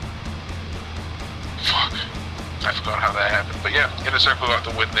 Fuck. I forgot how that happened. But yeah, Inner Circle got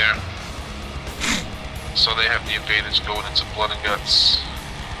the win there. So they have the advantage going into Blood and Guts.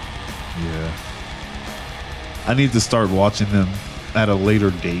 Yeah. I need to start watching them at a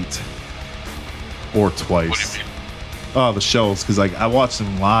later date. Or twice. What do you mean? Oh, the shows, because like I watch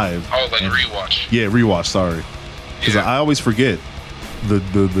them live. Oh, like and- rewatch. Yeah, rewatch. Sorry, because Yeah. I always forget the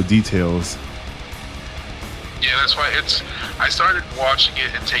details. Yeah, that's why I started watching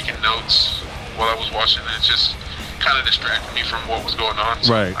it and taking notes while I was watching it. It just kind of distracted me from what was going on.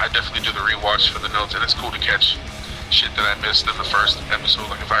 So Right. I definitely do the rewatch for the notes, and it's cool to catch shit that I missed in the first episode.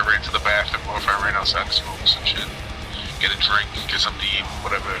 Like if I ran to the bathroom or if I ran outside to smoke some shit, get a drink, get something to eat,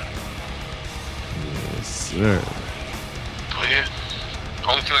 whatever. Yes, sir. But yeah,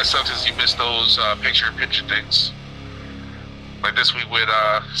 only thing that sucks is you miss those picture-in-picture things. Like this week with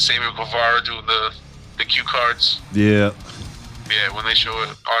Sammy Guevara doing the cue cards. Yeah. Yeah, when they show it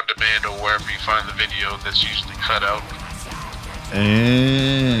on demand or wherever you find the video, that's usually cut out.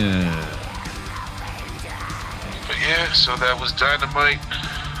 And But yeah, so that was Dynamite.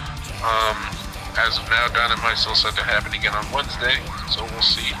 As of now, Dynamite's still set to happen again on Wednesday, so we'll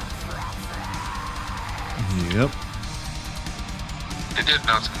see. yep. They did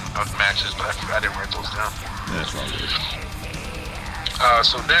announce matches, but I didn't write those down. That's all good.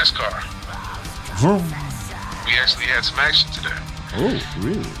 So NASCAR, Vroom. we actually had some action today. Oh,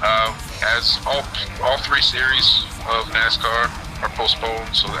 really? As all three series of NASCAR are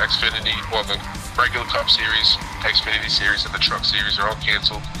postponed, so the Xfinity, well, the regular Cup Series, Xfinity Series, and the Truck Series are all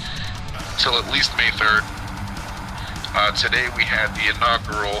canceled till at least May 3rd. Today we had the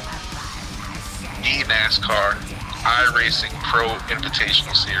inaugural eNASCAR iRacing Pro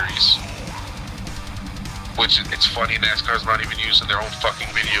Invitational Series, which it's funny, NASCAR's not even using their own fucking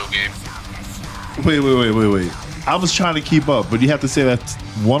video game. Wait. I was trying to keep up, but you have to say that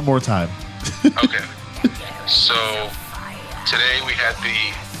one more time. Okay. So today we had the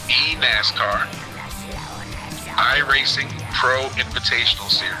eNASCAR iRacing Pro Invitational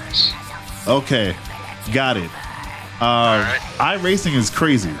Series. Okay, got it. Alright. iRacing is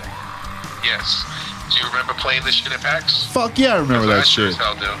crazy. Yes. Do you remember playing this shit at PAX? Fuck yeah, I remember that I sure shit. as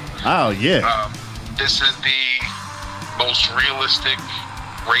hell do. Oh yeah. This is the most realistic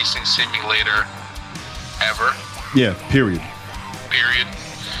racing simulator ever. Yeah. Period. Period.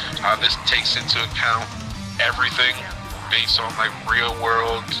 This takes into account everything based on like real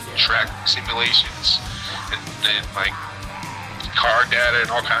world track simulations and like car data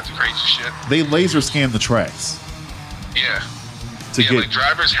and all kinds of crazy shit. They laser scan the tracks Yeah. to Yeah, get. like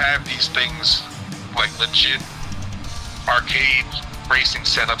drivers have these things like legit arcade racing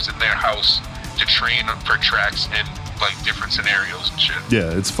setups in their house to train for tracks and like different scenarios and shit.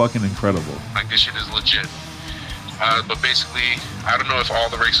 Yeah, it's fucking incredible. Like this shit is legit. But basically, I don't know if all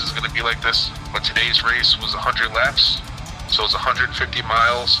the races are going to be like this, but today's race was 100 laps, so it's 150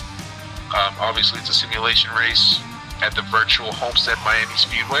 miles. Obviously, it's a simulation race at the virtual Homestead Miami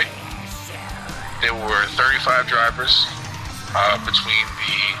Speedway. There were 35 drivers between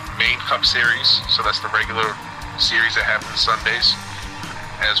the main Cup Series, so that's the regular series that happens Sundays,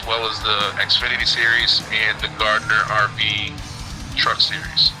 as well as the Xfinity Series and the Gardner RV Truck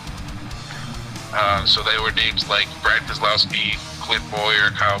Series. So they were names like Brad Keselowski, Clint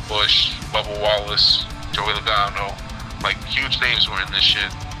Boyer, Kyle Busch, Bubba Wallace, Joey Logano. Like, huge names were in this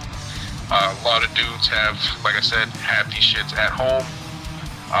shit. A lot of dudes have, like I said, had these shits at home.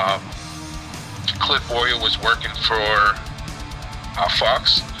 Clint Boyer was working for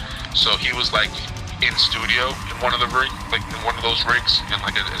Fox. So he was like in studio in one of the in one of those rigs in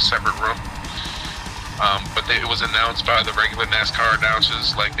like a separate room. But it was announced by the regular NASCAR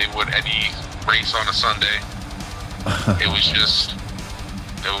announcers like they would any race on a Sunday. It was just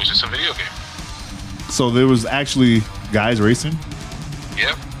a video game. So there was actually guys racing?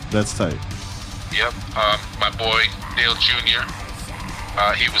 Yep. That's tight. Yep. My boy Dale Jr.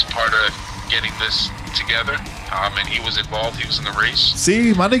 He was part of getting this together, and he was involved. He was in the race.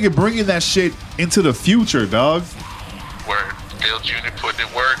 See, my nigga bringing that shit into the future, dog. Where Dale Jr. putting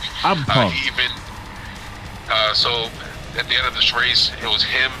in work. I'm pumped. He even so at the end of this race, it was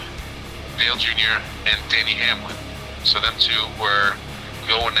him, Dale Jr. and Danny Hamlin. So them two were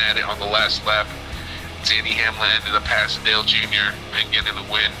going at it on the last lap. Danny Hamlin ended up passing Dale Jr. and getting the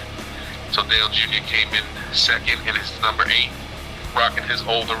win. So Dale Jr. came in second in his number 8, rocking his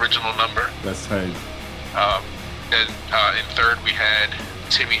old original number. That's tight. Then in third we had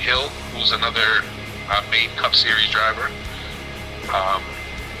Timmy Hill, who's another main Cup Series driver.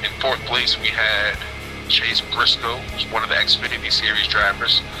 In fourth place we had Chase Briscoe, who's one of the Xfinity Series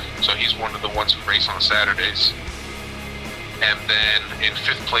drivers. So he's one of the ones who race on Saturdays. And then in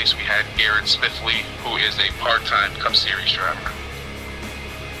fifth place we had Garrett Smithley, who is a part-time Cup Series driver.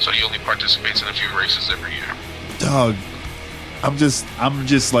 So he only participates in a few races every year. Dog, I'm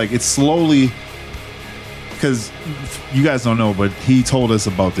just like, it's slowly, because you guys don't know, but he told us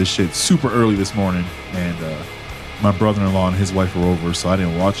about this shit super early this morning, and my brother-in-law and his wife were over, so I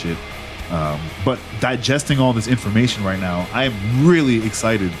didn't watch it. But digesting all this information right now, I am really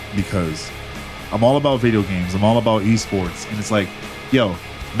excited because I'm all about video games. I'm all about esports. And it's like, yo,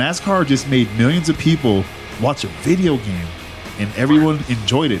 NASCAR just made millions of people watch a video game. And everyone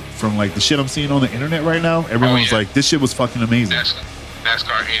enjoyed it. From like the shit I'm seeing on the internet right now, everyone's like, this shit was fucking amazing.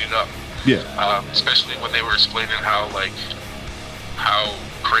 NASCAR ate it up. Yeah. Especially when they were explaining how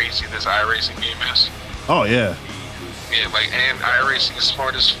crazy this iRacing game is. Oh, yeah. Yeah, and iRacing is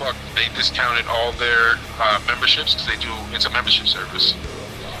smart as fuck. They discounted all their memberships because it's a membership service.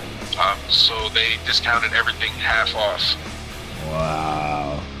 So they discounted everything half off.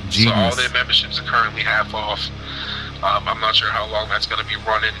 Wow. Genius. So all their memberships are currently half off. I'm not sure how long that's going to be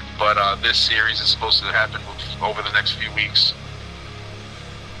running, but this series is supposed to happen over the next few weeks.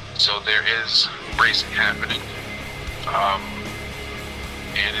 So there is racing happening.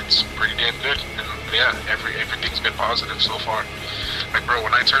 And it's pretty damn good. And yeah, everything's been positive so far. Like, bro,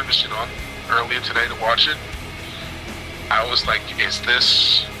 when I turned this shit on earlier today to watch it, I was like, is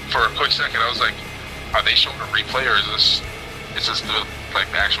this, for a quick second, I was like, are they showing a replay or is this the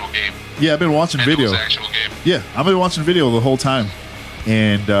actual game? Yeah, I've been watching video. It was the actual game. Yeah, I've been watching video the whole time.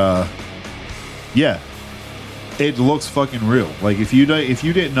 And yeah, it looks fucking real. Like, if you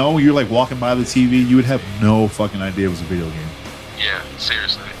didn't know, you're like walking by the TV, you would have no fucking idea it was a video game. Yeah,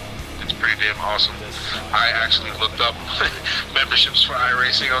 seriously. It's pretty damn awesome. I actually looked up memberships for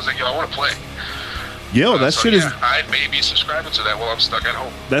iRacing. I was like, yo, I want to play. Yo, that shit is... I may be subscribing to that while I'm stuck at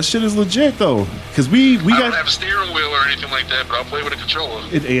home. That shit is legit, though. Because I don't have a steering wheel or anything like that, but I'll play with a controller.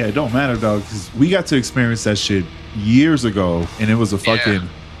 It don't matter, dog. Because we got to experience that shit years ago, and it was a fucking... Yeah.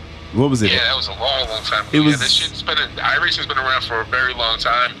 What was it? Yeah, that was a long time ago. This shit's been... iRacing's been around for a very long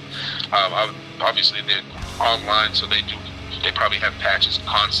time. Obviously, they're online, so they probably have patches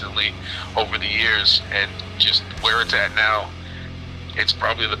constantly over the years, and just where it's at now, it's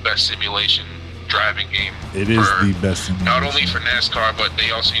probably the best simulation driving game. It is the best simulation. Not only for NASCAR, but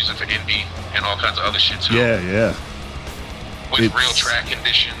they also use it for Indy and all kinds of other shit too. Yeah. With real track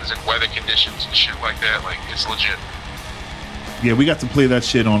conditions and weather conditions and shit like that. Like, it's legit. Yeah, we got to play that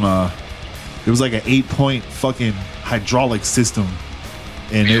shit on it was like an 8-point fucking hydraulic system,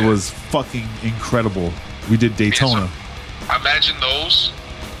 and it was fucking incredible. We did Daytona. Imagine those,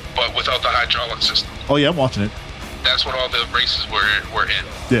 but without the hydraulic system. Oh yeah, I'm watching it. That's what all the races were in.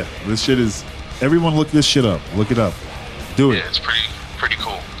 Yeah, this shit is... Everyone look this shit up. Look it up. Do it. Yeah, it's pretty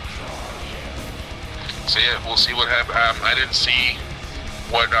cool. So yeah, we'll see what happens. I didn't see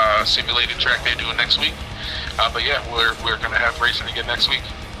what simulated track they're doing next week. But yeah, we're going to have racing again next week.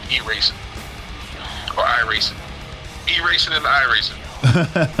 E-racing. Or iRacing. E-racing and iRacing.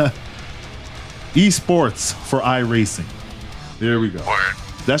 Esports for iRacing. There we go. Word.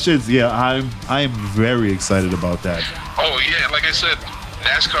 That shit's... Yeah, I am very excited about that. Oh yeah, like I said,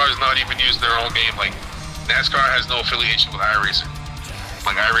 NASCAR is not even using their own game. Like, NASCAR has no affiliation with iRacing.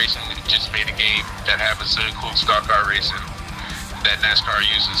 Like, iRacing just made a game that happens to include stock car racing that NASCAR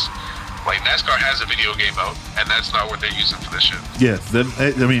uses. Like, NASCAR has a video game out, and that's not what they're using for this shit. Yeah,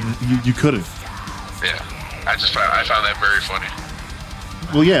 I mean, you couldn't. Yeah, I found that very funny.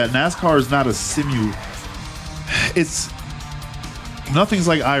 Well, yeah, NASCAR is not a nothing's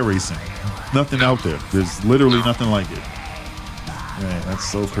like iRacing. Nothing out there. There's literally nothing like it. Man, that's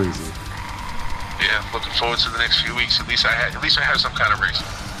so crazy. Yeah, looking forward to the next few weeks. At least I have some kind of racing.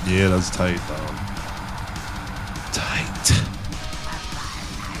 Yeah, that's tight, dog.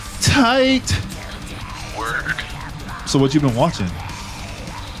 Tight. Word. So what you been watching?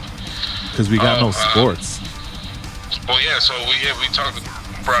 Because we got no sports. Well, yeah. So we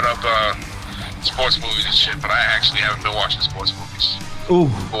brought up sports movies and shit, but I actually haven't been watching sports movies. Ooh.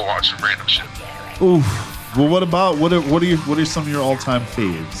 We're watching random shit. Ooh. Well, what about what are some of your all-time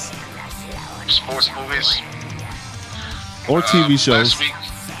faves? Sports movies Or TV shows?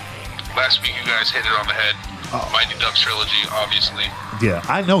 Last week you guys hit it on the head. Mighty Ducks trilogy, obviously. Yeah,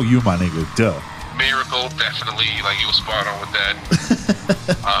 I know you, my nigga. Duh. Miracle, definitely. Like, you were spot on with that.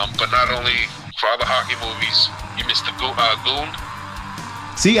 But not only for other hockey movies, you missed the Goon.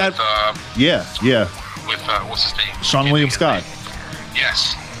 See, with, yeah. With what's his name? Sean William Scott.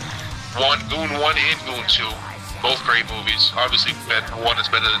 Yes. Goon 1 and Goon 2, both great movies. Obviously, one is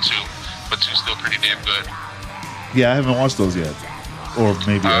better than 2, but 2's still pretty damn good. Yeah, I haven't watched those yet, or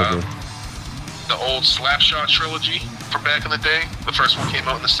maybe ever. The old Slapshot trilogy from back in the day. The first one came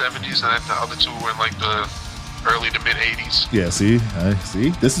out in the 70s, and the other two were in like the early to mid 80s. Yeah, see.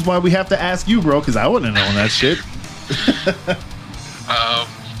 This is why we have to ask you, bro, because I wouldn't have known that shit.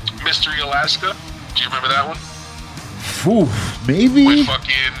 Mystery Alaska. Do you remember that one? Phew, maybe. With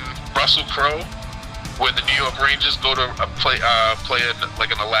fucking Russell Crowe, where the New York Rangers go to play in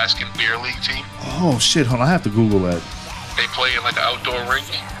like an Alaskan beer league team. Oh shit! Hold on, I have to Google that. They play in like an outdoor rink.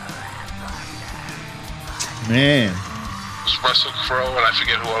 Man, it was Russell Crowe and I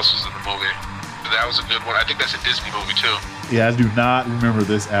forget who else was in the movie. But that was a good one. I think that's a Disney movie too. Yeah, I do not remember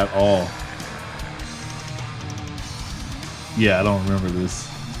this at all. Yeah, I don't remember this.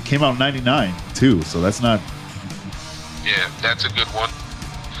 Came out in '99 too, so that's not. Yeah, that's a good one.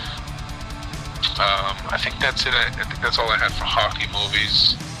 I think that's it. I think that's all I had for hockey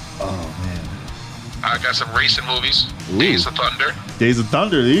movies. Oh man. I got some racing movies. Ooh. Days of Thunder. Days of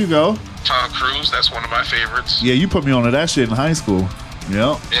Thunder. There you go. Tom Cruise. That's one of my favorites. Yeah, you put me on to that shit in high school.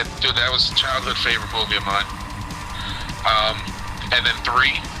 Yep. Yeah, dude, that was a childhood favorite movie of mine. And then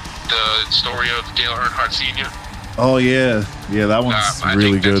 3, the story of Dale Earnhardt Sr. Oh yeah, that one's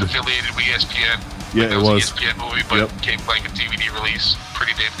really I think good. that's affiliated with ESPN. Yeah, that it was. an ESPN movie, but came like a DVD release.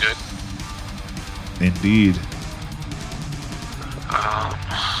 Pretty damn good. Indeed.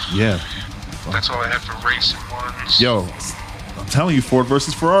 Yeah. That's all I have for racing ones. Yo, I'm telling you, Ford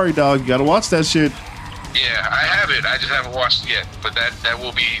versus Ferrari, dog. You gotta watch that shit. Yeah, I have it. I just haven't watched it yet. But that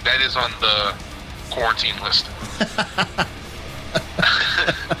is on the quarantine list.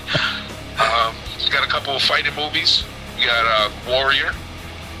 Got a couple of fighting movies. We got Warrior.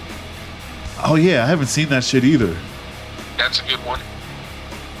 Oh yeah, I haven't seen that shit either. That's a good one.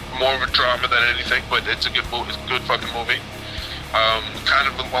 More of a drama than anything, but it's a good movie. It's a good fucking movie. Kind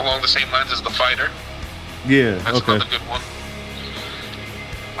of along the same lines as The Fighter. Yeah, That's okay. another good one.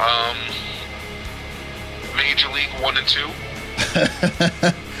 Major League 1 and 2.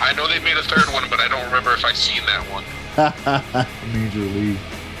 I know they made a third one, but I don't remember if I've seen that one. Major League.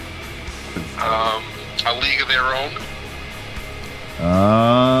 A League of Their Own.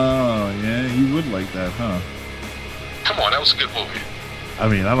 Oh, yeah, you would like that, huh? Come on, that was a good movie. I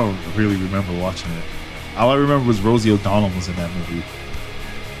mean, I don't really remember watching it. All I remember was Rosie O'Donnell was in that movie.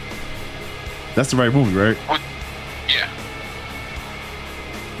 That's the right movie, right? Yeah.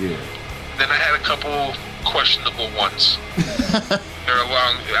 Yeah. Then I had a couple questionable ones. They're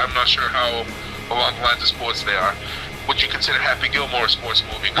along. I'm not sure how along the lines of sports they are. Would you consider Happy Gilmore a sports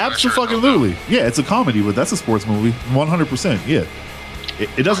movie? Absolutely. Yeah, it's a comedy, but that's a sports movie. 100%. Yeah.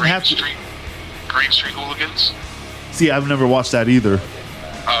 It doesn't have to. Green Street Hooligans. See, I've never watched that either.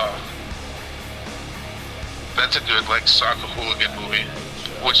 That's a good soccer hooligan movie,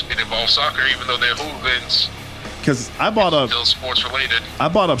 which it involves soccer, even though they're hooligans. Because I bought up. Still sports related. I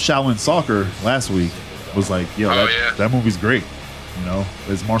bought up Shaolin Soccer last week. Was like, yo, that movie's great. You know,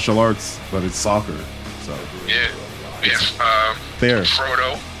 it's martial arts, but it's soccer. So yeah. Fair.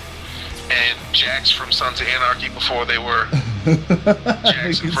 Frodo and Jax from Sons of Anarchy before they were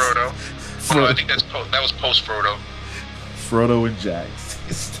Jax and Frodo. Oh, no, I think that was post Frodo. Frodo and Jax.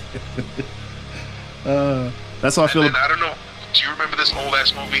 That's how I feel. I don't know. Do you remember this old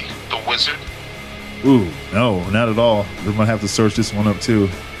ass movie, The Wizard? Ooh, no, not at all. We might have to search this one up too.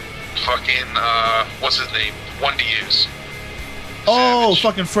 Fucking what's his name? Wonder Years. Oh,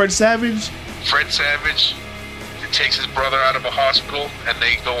 fucking Fred Savage. Fred Savage takes his brother out of a hospital, and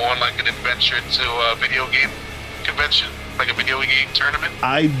they go on like an adventure to a video game convention, like a video game tournament.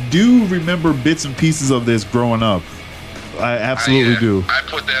 I do remember bits and pieces of this growing up. I absolutely do. I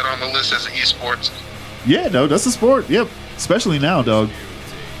put that on the list as an esports. Yeah, dog, that's a sport. Yep. Especially now, dog.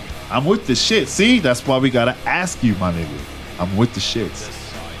 I'm with the shit. See, that's why we gotta ask you, my nigga. I'm with the shits.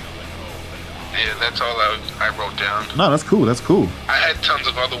 Yeah, that's all I wrote down. No, that's cool. That's cool. I had tons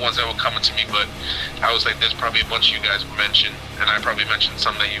of other ones that were coming to me, but I was like, there's probably a bunch you guys mentioned, and I probably mentioned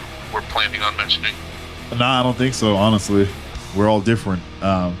some that you were planning on mentioning. Nah, I don't think so, honestly. We're all different.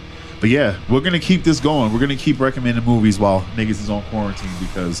 But yeah, we're gonna keep this going. We're gonna keep recommending movies while niggas is on quarantine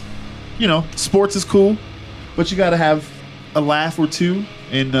because, you know, sports is cool, but you gotta have a laugh or two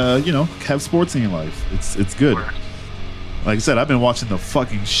and you know, have sports in your life. It's good. Like I said, I've been watching the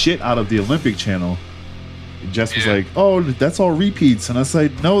fucking shit out of the Olympic channel. And Jess was like, "Oh, that's all repeats," and I was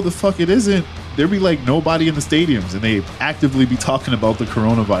like, "No, the fuck it isn't." There be like nobody in the stadiums, and they actively be talking about the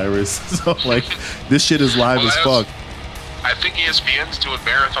coronavirus. So like, this shit is live as fuck. I think ESPN's doing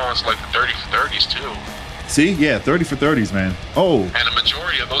marathons like the 30 for 30s too. See, yeah, 30 for 30s, man. Oh, and a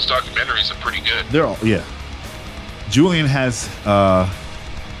majority of those documentaries are pretty good. They're all, yeah. Julian has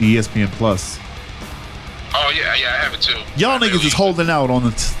ESPN Plus. Oh yeah, I have it too. Y'all niggas is holding out on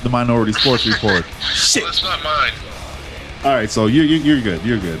the Minority Sports Report. Shit. Well, it's not mine. All right, so you're good.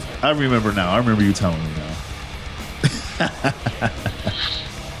 You're good. I remember now. I remember you telling me now.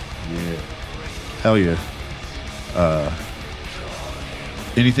 Yeah. Hell yeah.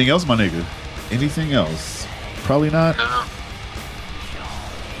 Anything else, my nigga? Anything else? Probably not. No.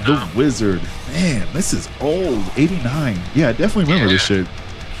 The Wizard. Man, this is old. 89. Yeah, I definitely remember this shit.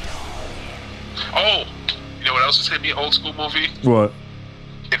 Oh, you know what else is gonna be an old school movie? What?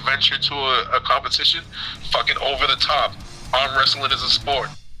 Adventure to a competition? Fucking Over the Top. Arm wrestling is a sport.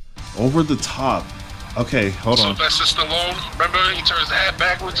 Over the Top. Okay, hold on. Sylvester Stallone, remember? He turns the hat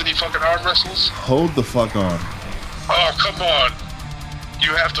backwards and he fucking arm wrestles? Hold the fuck on. Oh, come on.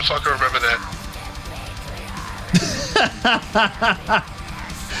 You have to fucking remember that.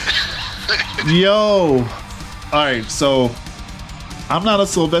 Yo. Alright, so I'm not a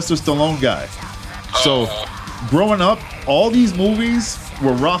Sylvester Stallone guy. So growing up, all these movies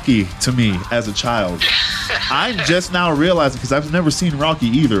were Rocky to me as a child. I'm just now realizing, because I've never seen Rocky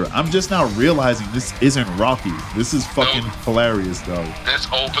either, I'm just now realizing this isn't Rocky. This is fucking hilarious, though. That's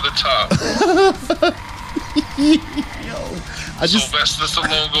Over the Top. Yo, Sylvester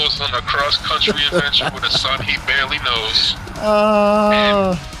Stallone goes on a cross-country adventure with a son he barely knows.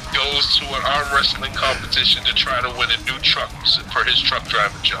 And goes to an arm wrestling competition to try to win a new truck for his truck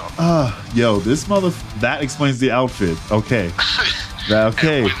driving job. Yo, this that explains the outfit. Okay.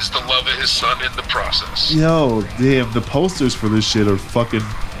 Okay. And wins the love of his son in the process. Yo, damn, the posters for this shit are fucking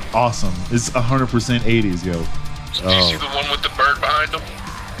awesome. It's 100% 80s, yo. Do you see the one with the bird behind him?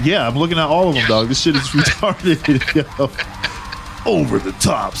 Yeah, I'm looking at all of them, dog. This shit is retarded, yo. Over the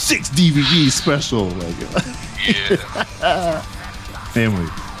Top 6 DVD special. Like, yeah. Family.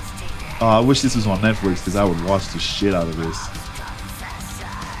 I wish this was on Netflix because I would watch the shit out of this.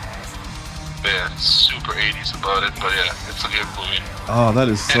 Man, super 80s about it, but yeah, it's a good movie. Oh, that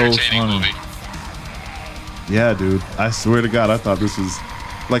is so entertaining funny. movie. Yeah, dude. I swear to God, I thought this was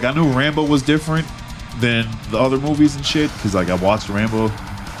like, I knew Rambo was different than the other movies and shit because like I watched Rambo,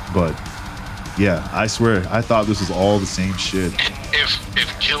 but yeah, I swear I thought this was all the same shit.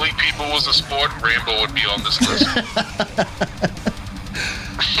 If killing people was a sport, Rambo would be on this list.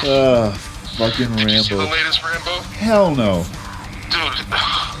 Fucking Rambo. Did you see the latest Rambo? Hell no. Dude,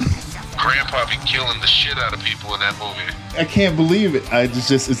 Grandpa be killing the shit out of people in that movie. I can't believe it. It's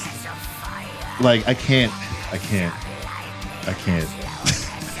like I can't. I can't.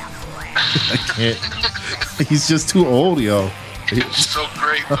 He's just too old, yo. It's so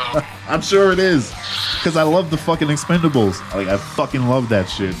great though. I'm sure it is. Because I love the fucking Expendables. Like, I fucking love that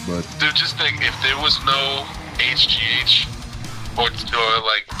shit, but... Dude, just think, if there was no HGH, or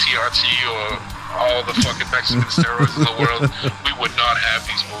like TRT, or all the fucking Mexican steroids in the world, we would not have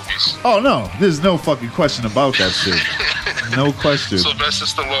these movies. Oh, no. There's no fucking question about that shit. No question. Sylvester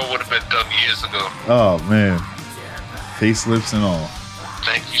Stallone would have been done years ago. Oh, man. Facelifts and all.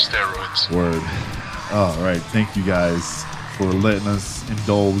 Thank you, steroids. Word. All right. Thank you guys for letting us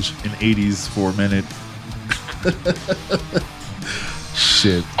indulge in 80s for a minute.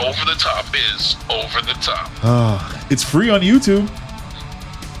 Shit. Over the Top is Over the Top. It's free on YouTube.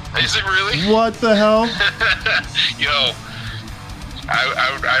 Is it really? What the hell? Yo,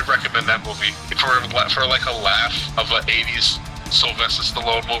 I'd recommend that movie for like a laugh of an 80s Sylvester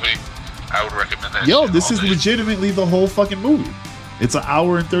Stallone movie. I would recommend that. Yo, this is legitimately the whole fucking movie. It's an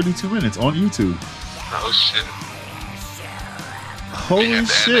hour and 32 minutes on YouTube. Oh shit. Holy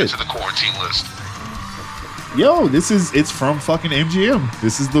shit. Add that to the quarantine list. Yo, it's from fucking MGM.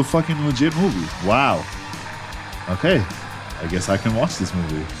 This is the fucking legit movie. Wow. Okay. I guess I can watch this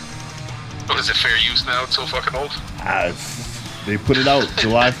movie. But is it fair use now? It's so fucking old. They put it out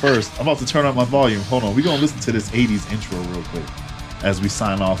July 1st. I'm about to turn up my volume. Hold on. We're going to listen to this 80s intro real quick as we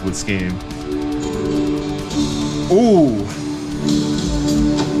sign off with Scam. Ooh.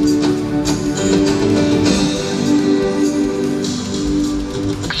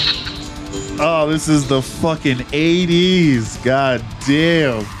 Oh, this is the fucking 80s. God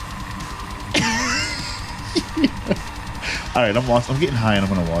damn. All right, I'm getting high and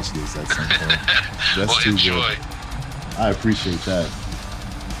I'm going to watch this at some point. That's too enjoy. Good. I appreciate that.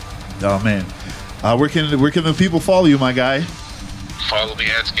 Oh, man. Where can the people follow you, my guy? Follow me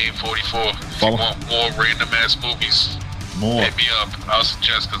at Game44. If you want more random ass movies, hit me up. I'll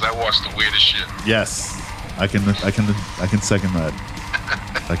suggest because I watch the weirdest shit. Yes, I can second that. I can second that.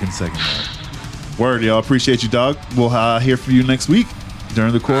 Word, y'all. Appreciate you, dog. We'll hear from you next week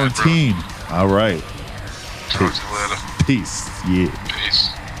during the quarantine. All right. Talk to you later. Peace. Yeah. Peace.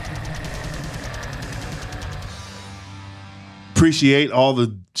 Appreciate all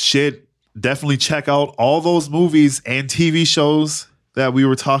the shit. Definitely check out all those movies and TV shows that we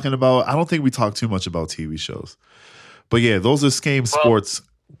were talking about. I don't think we talked too much about TV shows. But yeah, those are Scam Sports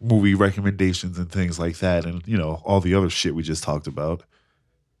movie recommendations and things like that. And, you know, all the other shit we just talked about.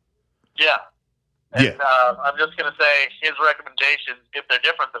 Yeah. And, yeah. I'm just going to say his recommendations, if they're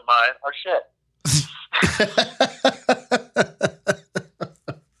different than mine, are shit.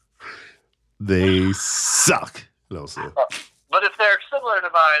 They suck. No, sir. But if they're similar to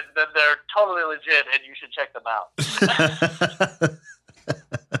mine, then they're totally legit, and you should check them out.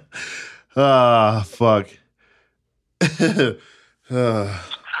 Ah, fuck.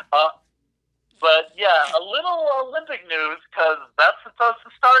 But yeah, a little Olympic news because that's supposed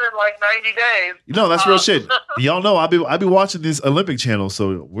to start in like 90 days. You know, that's real shit. Y'all know I be watching this Olympic channel,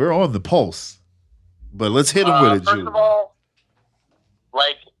 so we're on the pulse. But let's hit them with it, First Julie. of all,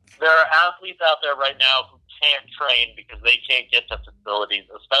 like there are athletes out there right now who can't train because they can't get to facilities,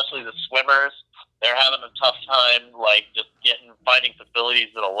 especially the swimmers. They're having a tough time, like just finding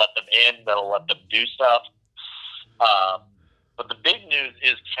facilities that'll let them in, that'll let them do stuff. But the big news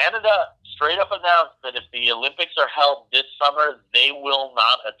is Canada straight up announced that if the Olympics are held this summer, they will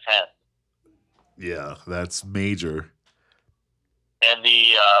not attend. Yeah, that's major. And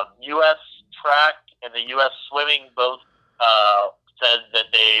the U.S. track and the U.S. swimming both said that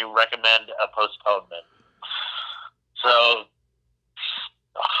they recommend a postponement. So,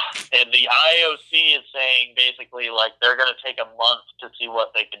 and the IOC is saying basically like they're going to take a month to see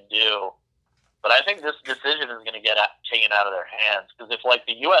what they can do. But I think this decision is going to get taken out of their hands because if like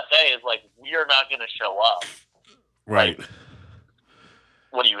the USA is like, we are not going to show up. Right. Like,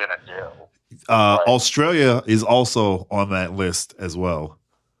 what are you going to do? Australia is also on that list as well.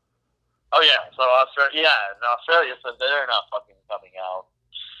 Oh yeah, so Australia said they're not fucking coming out.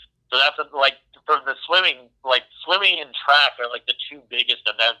 So that's like for the swimming and track are like the two biggest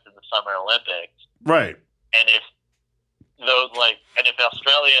events in the Summer Olympics. Right. And if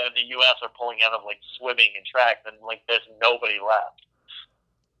Australia and the US are pulling out of like swimming and track, then like there's nobody left.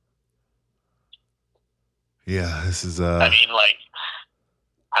 Yeah, this is I mean, like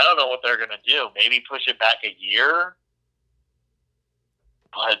I don't know what they're gonna do. Maybe push it back a year.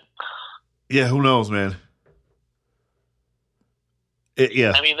 But yeah, who knows, man?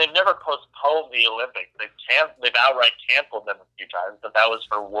 Yeah. I mean, they've never postponed the Olympics. They've outright canceled them a few times, but that was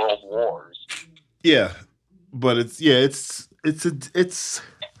for world wars. Yeah, but it's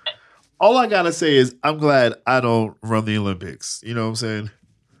all I gotta say is I'm glad I don't run the Olympics. You know what I'm saying?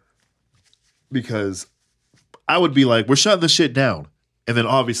 Because I would be like, we're shutting the shit down, and then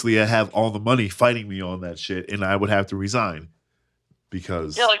obviously I have all the money fighting me on that shit, and I would have to resign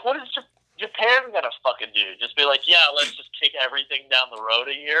because like what is Japan gonna fucking do? Just be like, yeah, let's just kick everything down the road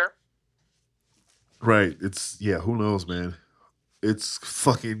a year. Right. Who knows, man? It's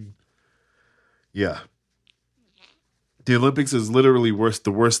fucking yeah. The Olympics is literally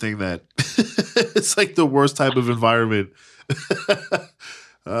the worst thing that it's like the worst type of environment.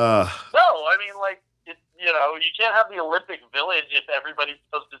 No, I mean, like, you can't have the Olympic Village if everybody's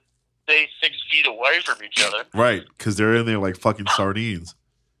supposed to stay 6 feet away from each other. Right, because they're in there like fucking sardines.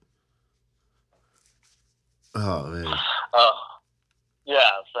 Oh, man.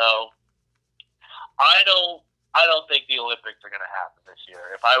 Yeah, so I don't think the Olympics are going to happen this year.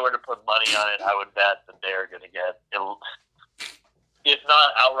 If I were to put money on it, I would bet that they're going to get, if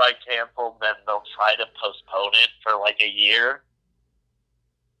not outright canceled, then they'll try to postpone it for like a year.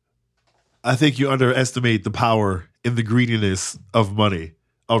 I think you underestimate the power in the greediness of money,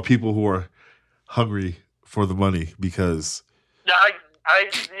 of people who are hungry for the money because...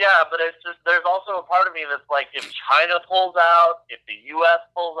 but it's just, there's also a part of me that's like, if China pulls out, if the U.S.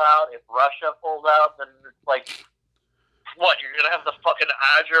 pulls out, if Russia pulls out, then it's like, what, you're going to have the fucking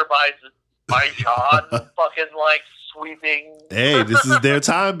Azerbaijan fucking, like, sweeping. Hey, this is their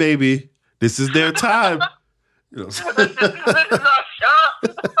time, baby. This is their time. You know. This is our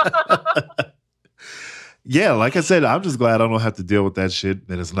shot. Yeah, like I said, I'm just glad I don't have to deal with that shit.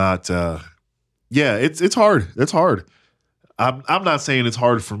 That it's not. Yeah, it's hard. It's hard. I'm not saying it's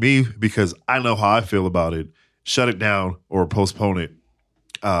hard for me because I know how I feel about it. Shut it down or postpone it.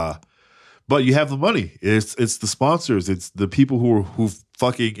 But you have the money. It's the sponsors. It's the people who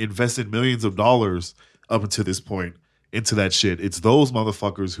fucking invested millions of dollars up until this point into that shit. It's those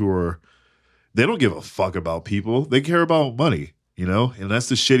motherfuckers they don't give a fuck about people. They care about money, you know? And that's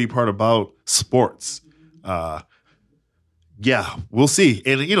the shitty part about sports. Yeah, we'll see.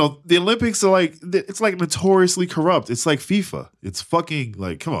 And, you know, the Olympics are like, it's like notoriously corrupt. It's like FIFA. It's fucking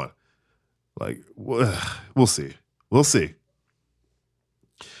like, come on. Like, we'll see. We'll see.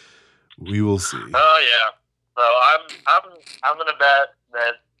 We will see. Oh, yeah. So I'm going to bet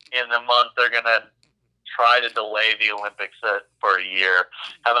that in a month they're going to try to delay the Olympics for a year.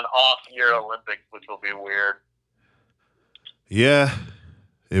 Have an off-year Olympics, which will be weird. Yeah,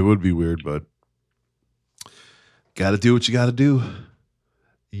 it would be weird, but got to do what you got to do.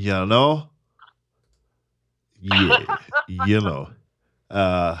 You know? Yeah, you know. You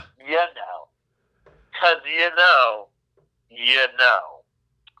know. Because you know. You know.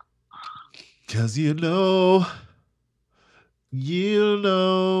 Because you know. You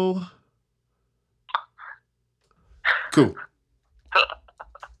know. Cool.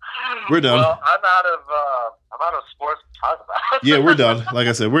 We're done. Well, I'm out of sports to talk about. Yeah, we're done. Like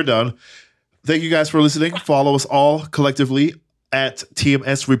I said, we're done. Thank you guys for listening. Follow us all collectively at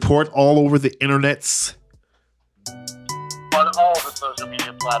TMS Report all over the internets. On all the social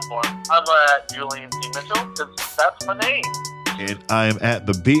media platforms. I'm at Julian T. Mitchell because that's my name. And I am at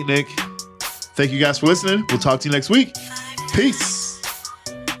The Beatnik. Thank you guys for listening. We'll talk to you next week. Peace.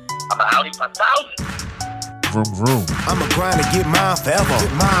 I'm a Audi 5000. Vroom, vroom. I'ma grind to get mine forever.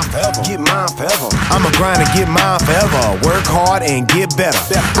 Get mine forever. Get mine forever. I'ma grind to get mine forever. Work hard and get better.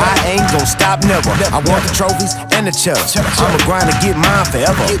 I ain't gon' stop never. I want the trophies and the cheddar. I'ma grind to get mine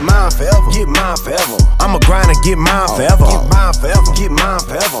forever. Get mine forever. Get mine forever. I'ma grind to get mine forever. Get mine forever. Get mine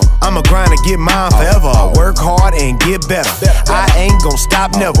forever. I'ma grind to get mine forever. Work hard and get better. I ain't gon'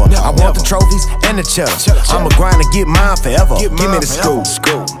 stop never. I want the trophies and the cheddar. I'ma grind to get mine forever. Give me the scoop.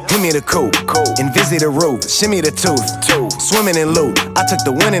 Give me the coupe. And visit the roof. Shimmy the tooth. Swimming in loot. I took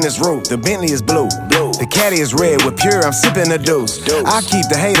the win in this route. The Bentley is blue. The caddy is red with pure. I'm sipping the deuce. I keep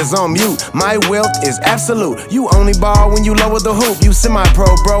the haters on mute. My wealth is absolute. You only ball when you lower the hoop. You semi-pro,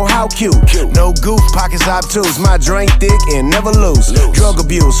 bro. How cute. No goof. Pockets obtuse. My drink thick and never loose. Drug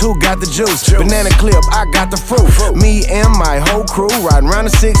abuse. Who got the juice? Banana clip. I got the fruit. Me and my whole crew riding around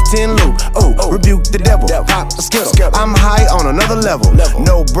the 610 loop. Oh, rebuke the devil. Pop a skittle. I'm high on another level.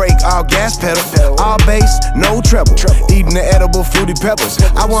 No brake. All gas pedal. All bass. No treble. Eating the edible fruity pebbles.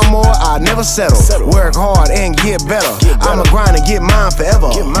 I want more, I never settle. Work hard and get better. I'ma grind and get mine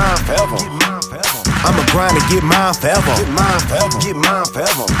forever. Get mine forever. I'ma grind and get mine forever. Get mine forever. Get mine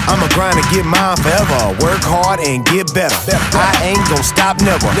forever. I'ma grind and get mine forever. Work hard and get better. I ain't gon' stop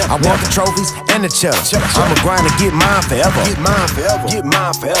never. I want the trophies and the cheddar. I'ma grind and get mine forever. Get mine forever. Get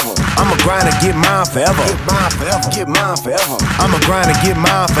mine forever. I'ma grind and get mine forever. Get mine forever. Get mine forever. I'ma grind and get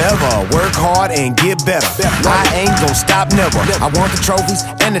mine forever. Work hard and get better. I ain't gon' stop never. I want the trophies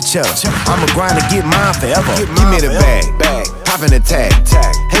and the cheddar. I'ma grind and get mine forever. Give me the bag. Hop in the tag.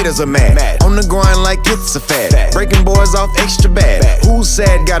 Haters are mad. On the grind like it's a fad. Breaking boys off extra bad. Who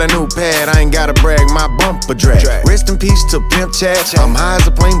said got a new pad? I ain't gotta brag, my bumper drag. Rest in peace to Pimp Chad. I'm high as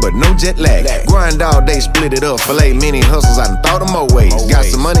a plane, but no jet lag. Grind all day, split it up. Filet many hustles, I done thought of more ways. Got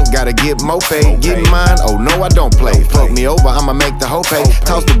some money, gotta get more paid. Getting mine, oh no, I don't play. Fuck me over, I'ma make the whole pay.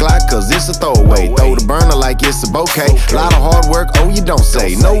 Toss the Glock, cause it's a throwaway. Throw the burner like it's a bouquet. Lot of hard work, oh you don't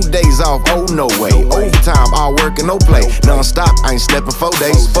say. No days off, oh no way. Overtime, all work and no play. Non-stop, I ain't slept in 4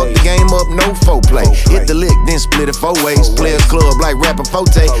 days. Fuck the game up, no foreplay. Hit the lick, then split it 4 ways. Players club like rapping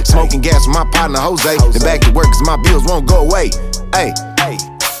Forte. Smoking gas with my partner Jose. Then back to work cause my bills won't go away. Hey.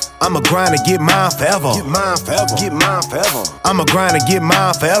 I'ma grind to get mine forever. Get mine forever. Get mine forever. I'ma grind to get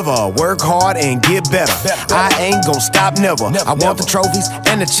mine forever. Work hard and get better. I ain't gon' stop never. I want the trophies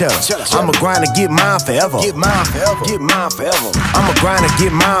and the cheddar. I'ma grind to get mine forever. Get mine forever. Get mine forever. I'ma grind to get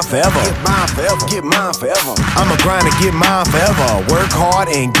mine forever. Get mine forever. Get mine forever. I'ma grind to get mine forever. Work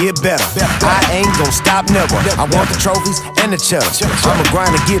hard and get better. I ain't gon' stop never. I want the trophies and the cheddar. I'ma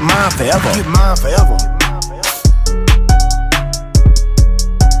grind to get mine forever. Get mine forever.